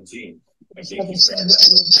 2017. I think he started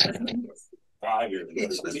 5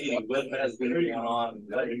 years ago. What has been going on?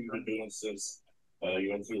 What have you been doing since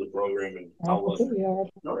you went through the program, and how was it? It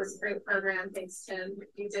was a great program. Thanks, Tim.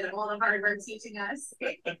 You did all the hard work teaching us.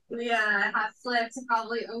 We have flipped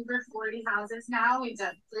probably over 40 houses now. We've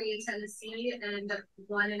done 3 in Tennessee and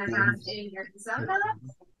 1.5 in Arizona,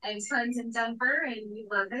 and tons in Denver, and we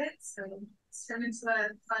love it. So it's turned into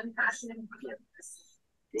a fun, passionate business.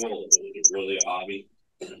 Cool. It's really a hobby.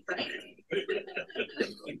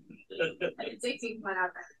 Addicting fun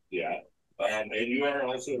out there. Yeah. And you are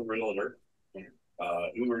also a realtor.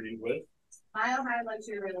 Who are you with? Mile High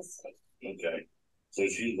Luxury Real Estate. Okay. So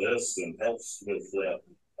she lists and helps with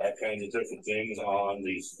all kinds of different things on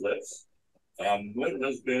these flips. What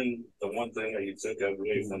has been the one thing that you took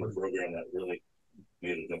away from the program that really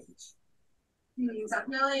made a difference?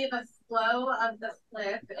 Definitely the flow of the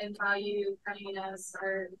flip and how you kind of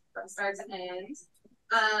start from start to end.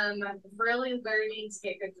 Really learning to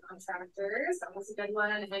get good contractors. That was a good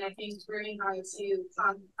one. And I think learning how to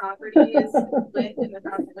comp properties with and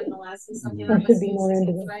without the MLS is something that was used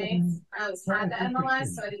to right. I always had the MLS,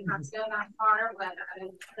 so I didn't have to go that far, but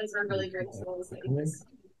those were really great tools.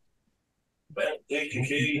 Well, thank you,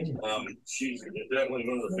 Katie. She's definitely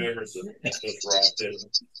one of the favorites of this roster.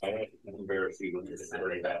 I have to embarrass you with this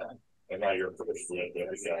story and now your first flip that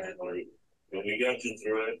we got through. But we got you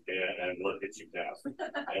through it, and look at you now.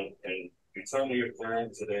 And you told me your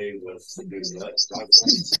plan today was to do that.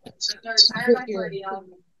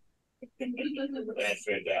 That's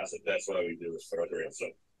fantastic. That's why we do this program.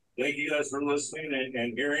 So thank you guys for listening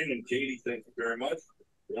and hearing. And Katie, thank you very much.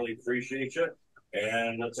 Really appreciate you.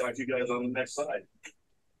 And let's talk to you guys on the next slide.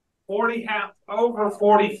 Over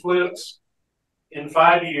 40 flips in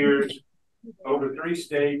 5 years, over 3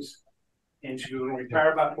 states, and she will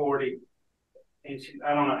retire by 40. And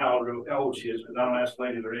I don't know how old she is, because I don't ask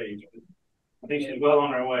ladies their age. But I think she's well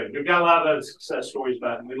on her way. We've got a lot of other success stories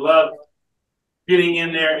about it. We love getting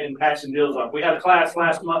in there and patching deals up. We had a class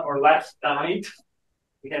last month or last night.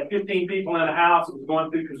 We had 15 people in a house. It was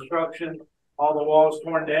going through construction, all the walls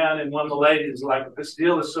torn down, and one of the ladies was like, "This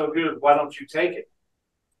deal is so good, why don't you take it?"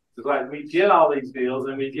 It's like we get all these deals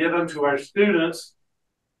and we give them to our students,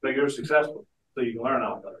 so you're successful, so you can learn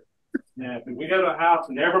all of it. Yeah, if we go to a house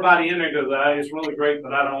and everybody in there goes, "Hey, it's really great,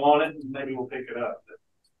 but I don't want it," maybe we'll pick it up. But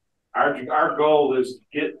our goal is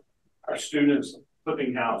to get our students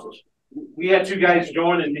flipping houses. We had 2 guys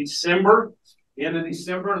join in December, the end of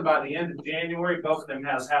December, and by the end of January, both of them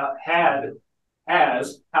has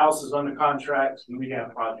houses under contract, and we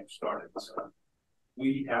have projects started. So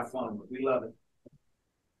we have fun. We love it.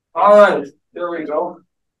 All right, there we go.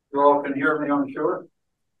 You all can hear me, I'm sure.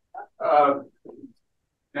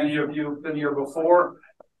 Many of you have been here before.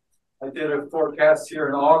 I did a forecast here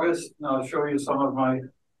in August, and I'll show you some of my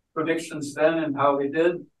predictions then and how they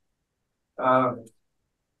did.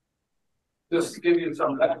 Just to give you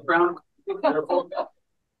some background. What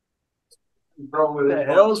the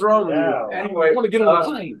hell's wrong with you? Anyway, I want to get on the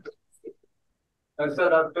plane. I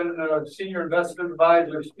said I've been a senior investment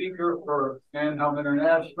advisor speaker for Manhelm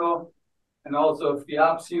International, and also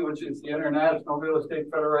FIAPSI, which is the International Real Estate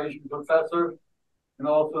Federation professor, and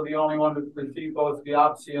also the only one to receive both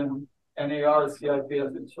FIAPSI and NAR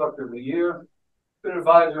CIPS Instructor of the Year. Been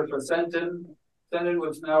advisor for Centon,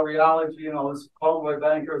 which is now Reality, and I was called by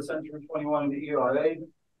banker of Century 21 in the ERA,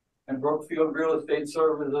 and Brookfield Real Estate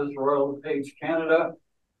Services, Royal LePage, Canada.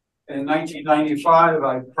 In 1995,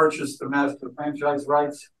 I purchased the master franchise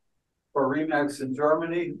rights for Remax in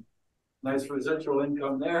Germany. Nice residual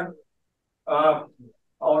income there.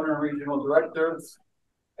 Owner and regional director.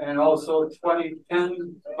 And also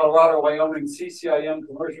 2010, Colorado, Wyoming, CCIM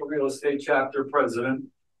Commercial Real Estate Chapter President.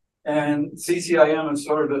 And CCIM is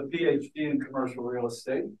sort of a PhD in commercial real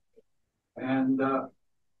estate. And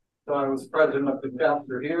so I was president of the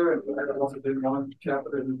chapter here, and I also did one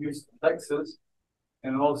chapter in Houston, Texas,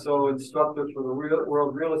 and also instructor for the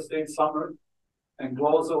World Real Estate Summit and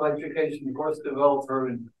Global Education Course Developer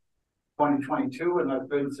in 2022. And I've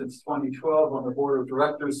been since 2012 on the board of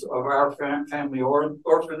directors of our family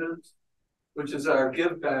orphanage, which is our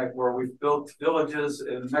give back, where we've built villages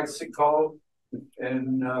in Mexico,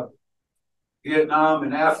 in Vietnam,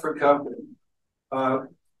 and Africa,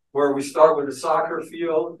 where we start with a soccer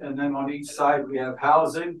field, and then on each side we have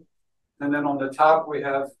housing, and then on the top we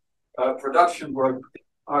have production work.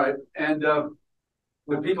 All right, and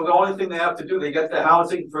with people, the only thing they have to do, they get the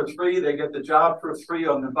housing for free, they get the job for free.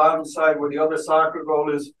 On the bottom side, where the other soccer goal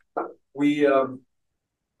is, we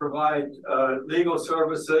provide legal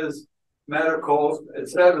services, medical,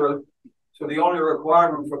 etc. So the only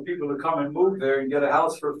requirement for people to come and move there and get a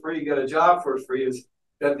house for free, get a job for free, is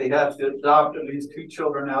that they have to adopt at least 2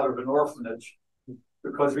 children out of an orphanage.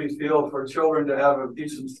 Because we feel for children to have a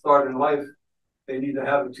decent start in life, they need to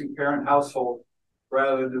have a 2-parent household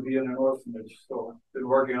rather than to be in an orphanage. So I've been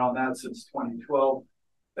working on that since 2012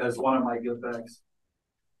 as one of my givebacks.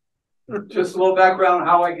 Just a little background on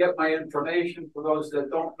how I get my information for those that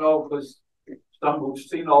don't know, because some who've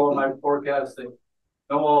seen all of my forecasting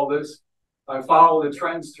know all this. I follow the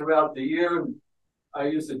trends throughout the year. I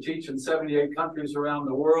used to teach in 78 countries around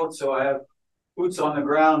the world, so I have boots on the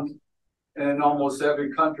ground in almost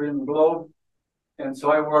every country in the globe. And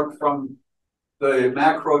so I work from the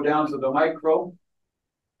macro down to the micro,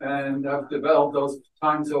 and I've developed those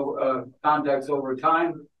contacts over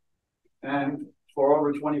time, and for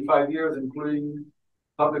over 25 years, including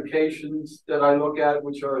publications that I look at,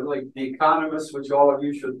 which are like The Economist, which all of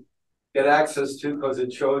you should get access to, because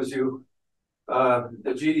it shows you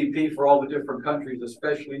the GDP for all the different countries,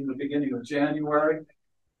 especially in the beginning of January.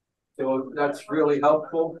 So that's really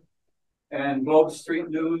helpful. And Globe Street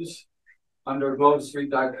News under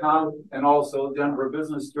globestreet.com, and also Denver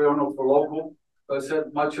Business Journal for local. As I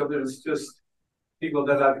said, much of it is just people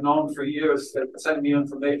that I've known for years that send me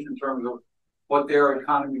information in terms of what their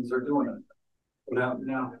economies are doing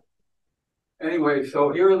now. Anyway,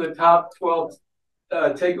 so here are the top 12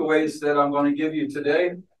 takeaways that I'm going to give you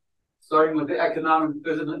today, starting with the economic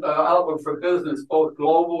business outlook for business, both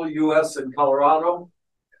global, U.S., and Colorado.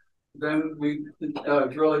 Then we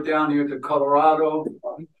drill it down here to Colorado,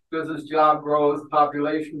 business job growth,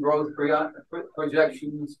 population growth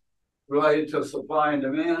projections related to supply and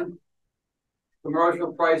demand,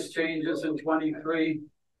 commercial price changes in 23,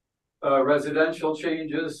 residential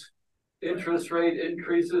changes, interest rate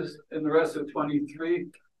increases in the rest of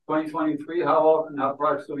 2023, how often, how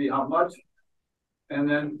approximately how much, and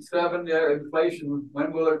then 7, inflation,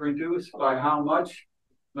 when will it reduce, by how much?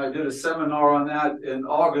 And I did a seminar on that in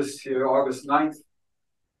August here, August 9th,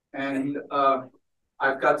 and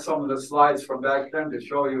I've got some of the slides from back then to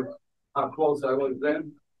show you how close I was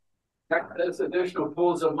then. There's additional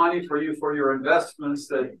pools of money for you for your investments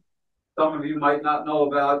that some of you might not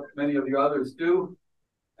know about, many of the others do.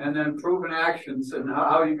 And then proven actions and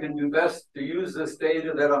how you can do best to use this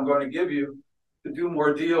data that I'm going to give you to do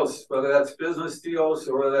more deals, whether that's business deals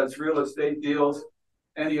or whether that's real estate deals,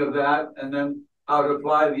 any of that, and then how to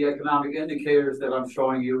apply the economic indicators that I'm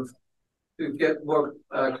showing you to get more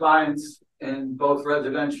clients in both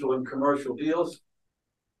residential and commercial deals.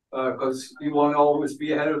 Because you won't always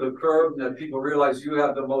be ahead of the curve, and that people realize you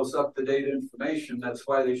have the most up-to-date information. That's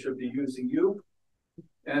why they should be using you.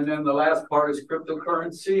 And then the last part is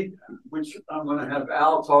cryptocurrency, which I'm going to have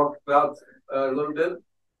Al talk about a little bit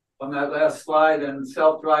on that last slide, and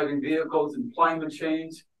self-driving vehicles and climate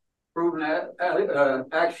change, proven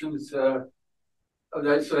actions so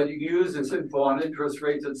that you can use this info on interest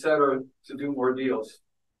rates, et cetera, to do more deals.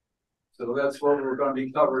 So that's what we're going to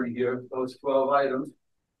be covering here, those 12 items.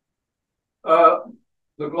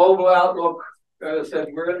 The global outlook, as I said,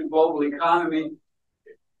 we're in a global economy.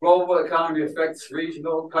 Global economy affects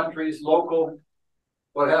regional countries, local.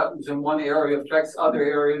 What happens in one area affects other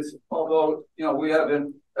areas. Although, you know, we have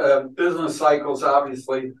in business cycles,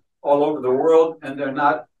 obviously, all over the world, and they're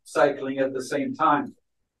not cycling at the same time.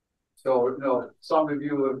 So, you know, some of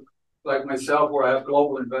you, are, like myself, where I have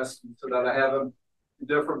global investments, so that I have them in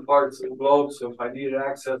different parts of the globe. So if I needed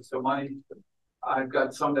access to money, I've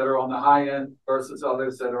got some that are on the high end versus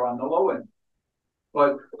others that are on the low end.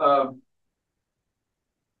 But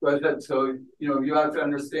so, you know, you have to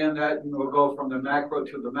understand that, and we'll go from the macro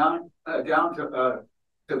to the down to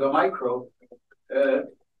the micro.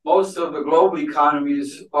 Most of the global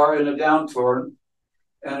economies are in a downturn,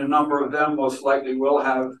 and a number of them most likely will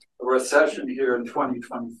have a recession here in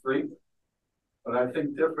 2023. But I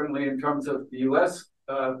think differently in terms of the U.S.,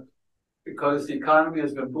 because the economy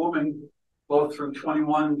has been booming both through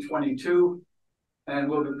 21, 22, and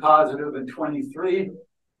will be positive in 23.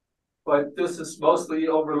 But this is mostly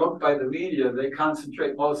overlooked by the media. They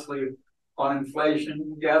concentrate mostly on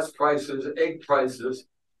inflation, gas prices, egg prices.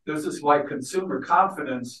 This is why consumer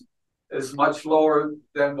confidence is much lower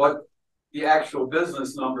than what the actual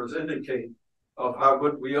business numbers indicate of how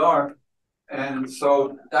good we are. And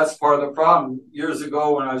so that's part of the problem. Years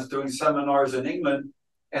ago, when I was doing seminars in England,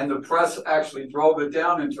 and the press actually drove it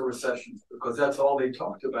down into recessions because that's all they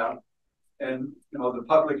talked about. And, you know, the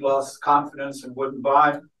public lost confidence and wouldn't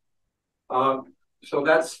buy. So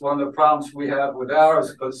that's one of the problems we have with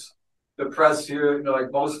ours, because the press here, you know, like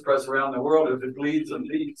most press around the world, if it bleeds, it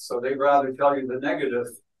leads. So they'd rather tell you the negative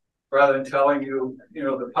rather than telling you, you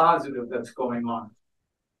know, the positive that's going on.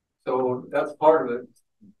 So that's part of it.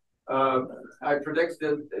 I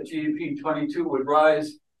predicted that GDP in 22 would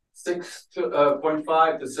rise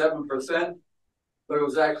 6.5 to 7%, but it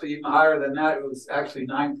was actually even higher than that. It was actually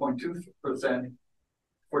 9.2%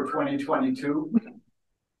 for 2022.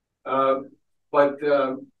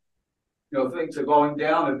 You know, things are going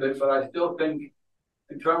down a bit, but I still think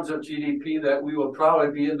in terms of GDP that we will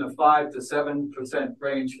probably be in the 5 to 7%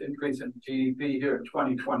 range increase in GDP here in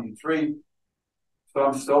 2023. So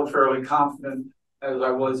I'm still fairly confident as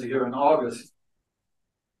I was here in August.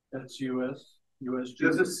 That's US GDP?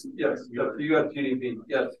 This is, yes, the US GDP,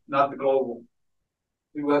 yes, not the global,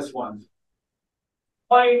 US ones.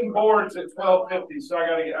 Plane boards at 12:50, so I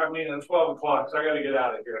gotta get, at 12 o'clock, so I gotta get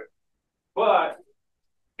out of here. But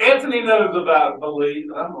Anthony knows about Belize.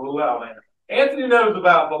 I'm a little out there. Anthony knows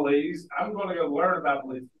about Belize. I'm going to go learn about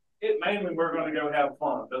Belize. Mainly, we're going to go have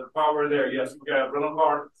fun. But while we're there, yes, we're going to rent a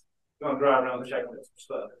car. We're going to drive around and check this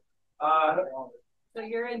stuff. So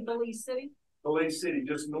you're in Belize City? Belize City,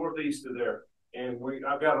 just northeast of there. And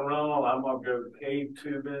I've got to run. I'm going to go cave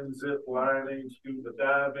tubing, zip lining, scuba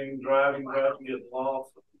diving, driving, get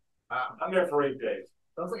lost. I'm there for 8 days.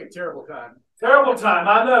 Sounds like a terrible time. Terrible time,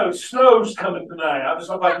 I know. Snow's coming tonight. I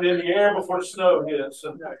just hope I can get in the air before the snow hits.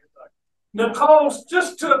 So, Nicole's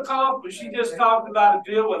just took off, but she just talked about a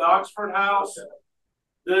deal with Oxford House.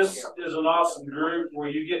 This is an awesome group where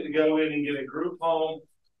you get to go in and get a group home.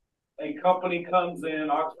 A company comes in,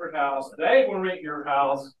 Oxford House. They will rent your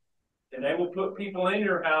house, and they will put people in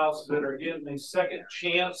your house that are getting a second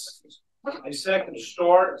chance, a second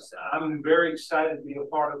start. I'm very excited to be a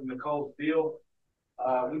part of Nicole's deal.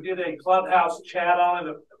 We did a clubhouse chat on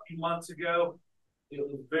it a few months ago. It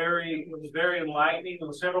was very enlightening. There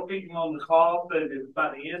were several people on the call, but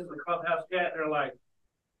by the end of the clubhouse chat, they're like,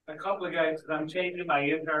 a couple of guys said, I'm changing my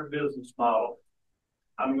entire business model.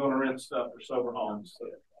 I'm going to rent stuff for sober homes. So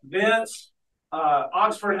Vince,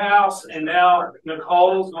 Oxford House, and now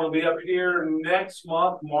Nicole's going to be up here next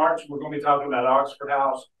month, March. We're going to be talking about Oxford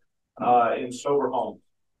House. in sober homes.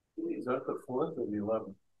 Is that the 4th or the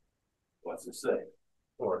 11th? What's it say?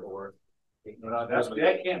 Or.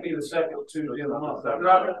 That can't be the second Tuesday of the month.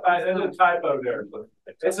 There's a typo there. But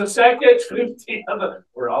it's the second Tuesday of the.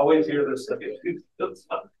 We're always here the second Tuesday of the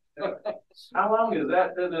month. How long has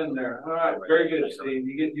that been in there? All right, very good, Steve.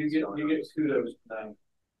 You get kudos tonight.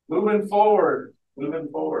 Moving forward. Come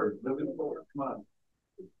on.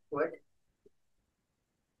 Click.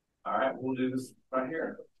 All right, we'll do this right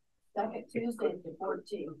here. Second Tuesday, the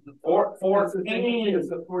 14th. 14 is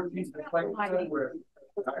the 14th.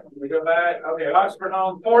 We go back. Okay, Oxford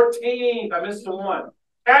Home, 14th. I missed the one.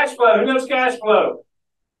 Cash flow. Who knows cash flow?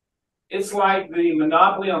 It's like the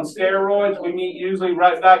Monopoly on steroids. We meet usually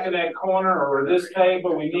right back in that corner or this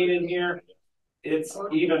table. We meet in here. It's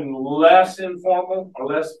even less informal or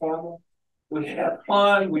less formal. We have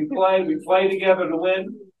fun. We play together to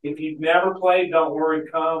win. If you've never played, don't worry.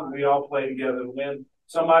 Come. We all play together to win.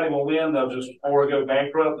 Somebody will win, they'll just, or go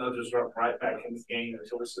bankrupt, they'll just run right back in the game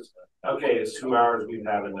until this is, okay, it's 2 hours, we've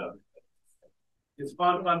had enough. It's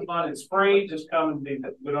fun. It's free, just come and be,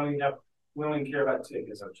 we don't even care about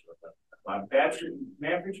tickets. My battery,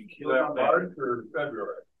 Manfred, you killed my battery. March or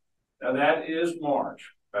February? Now that is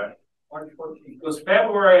March. Okay. March 14th. Because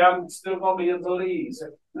February, I'm still going to be in Belize.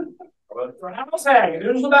 For house hacking,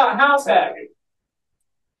 it was about house hacking.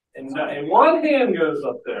 And one hand goes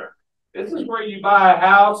up there. This is where you buy a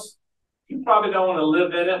house. You probably don't want to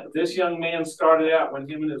live in it, but this young man started out when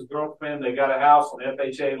him and his girlfriend, they got a house on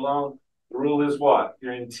FHA loan. The rule is what?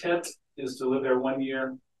 Your intent is to live there 1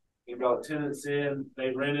 year. You brought tenants in,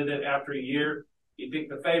 they rented it after a year. You pick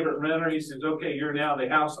the favorite renter, he says, okay, you're now the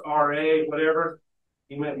house RA, whatever.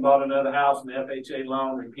 He went and bought another house on the FHA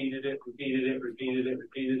loan, repeated it.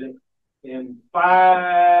 In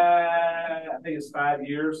 5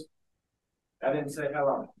 years, I didn't say how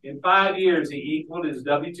long. In 5 years, he equaled his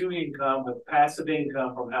W-2 income with passive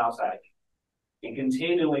income from house hacking. He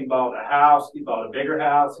continually bought a house. He bought a bigger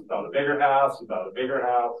house. He bought a bigger house. He bought a bigger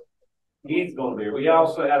house. He's going to be. We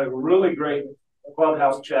also had a really great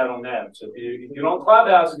Clubhouse chat on that. So if you're on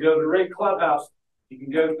Clubhouse and go to the Rig Clubhouse, you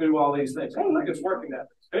can go through all these things. Hey, look, it's working now.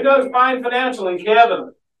 Who knows Fine Financial and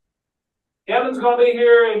Kevin? Kevin's going to be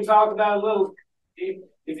here and talk about a little.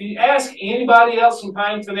 If you ask anybody else in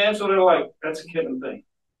Pine Financial, they're like, that's a Kevin thing.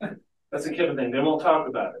 That's a Kevin thing. They won't talk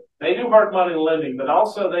about it. They do hard money lending, but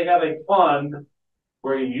also they have a fund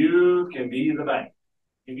where you can be the bank.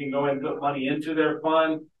 You can go and put money into their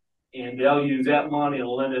fund, and they'll use that money and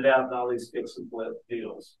lend it out in all these fix and flip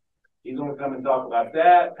deals. He's going to come and talk about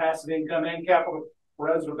that, passive income and capital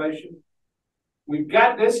preservation. We've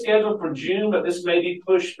got this scheduled for June, but this may be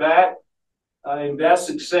pushed back. Invest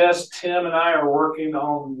Success, Tim and I are working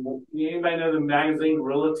on, anybody know the magazine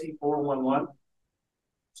Realty 411?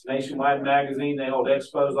 It's a nationwide magazine. They hold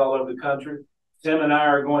expos all over the country. Tim and I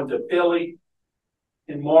are going to Philly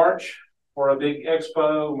in March for a big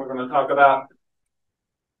expo. We're going to talk about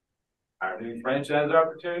our new franchise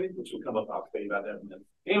opportunity, which will come up. I'll tell you about that in a minute.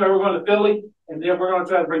 Anyway, we're going to Philly, and then we're going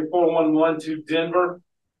to try to bring 411 to Denver.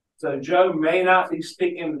 So Joe may not be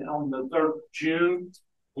speaking on the 3rd of June.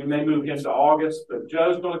 We may move him to August, but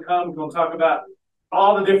Joe's going to come. We're going to talk about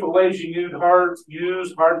all the different ways you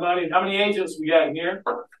use hard money. How many agents we got in here?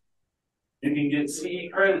 You can get CE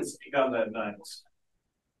credits to become that nice.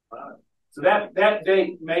 So that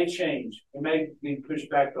date may change. It may be pushed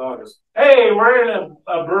back to August. Hey, we're in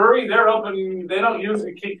a brewery. They're open. They don't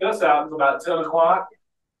usually kick us out until about 10 o'clock.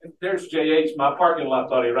 There's JH, my parking lot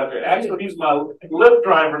buddy right there. Actually, he's my Lyft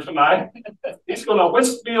driver tonight. He's going to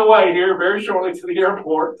whisk me away here very shortly to the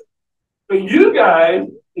airport. But you guys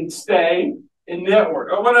can stay and network.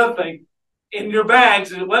 Oh, one other thing. In your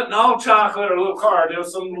bags, it wasn't all chocolate or a little card. There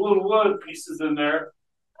was some little wood pieces in there.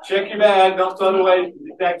 Check your bag. Don't throw it away.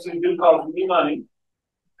 It actually do cost me money.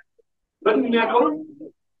 Put it in your nickel.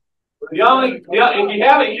 If you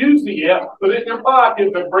haven't used it yet, put it in your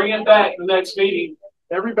pocket, but bring it back to the next meeting.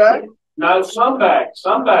 Every bag? No, some bags.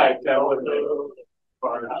 Some bags that would do.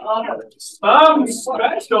 Some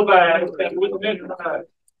special bags that wouldn't be.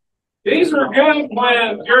 These are good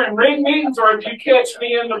when you're in ring meetings, or if you catch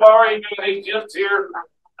me in the bar, you go, hey, Jim's here.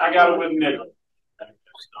 I got a wooden nickel.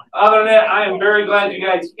 Other than that, I am very glad you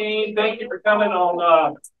guys came. Thank you for coming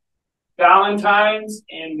on Valentine's,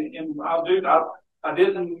 and I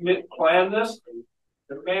didn't plan this.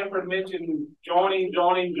 Manfred mentioned joining,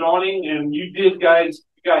 and you guys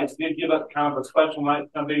did give up kind of a special night to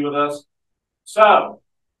come be with us. So,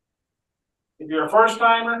 if you're a first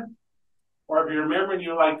timer, or if you're a member and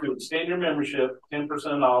you'd like to extend your membership,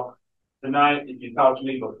 10% off tonight if you talk to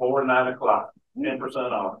me before 9 o'clock,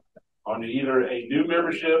 10% off on either a new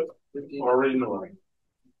membership or renewal.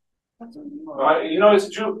 All right, you know it's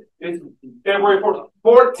February 4th,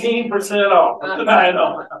 14% off. I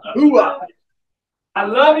know. I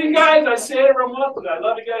love you guys. I say it every month, but I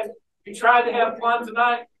love you guys. We tried to have fun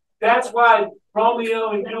tonight. That's why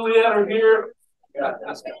Romeo and Juliet are here.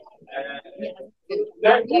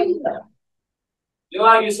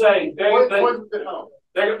 Like you say,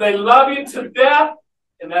 they love you to death,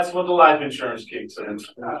 and that's when the life insurance kicks in.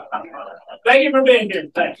 Thank you for being here.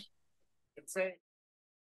 Thanks.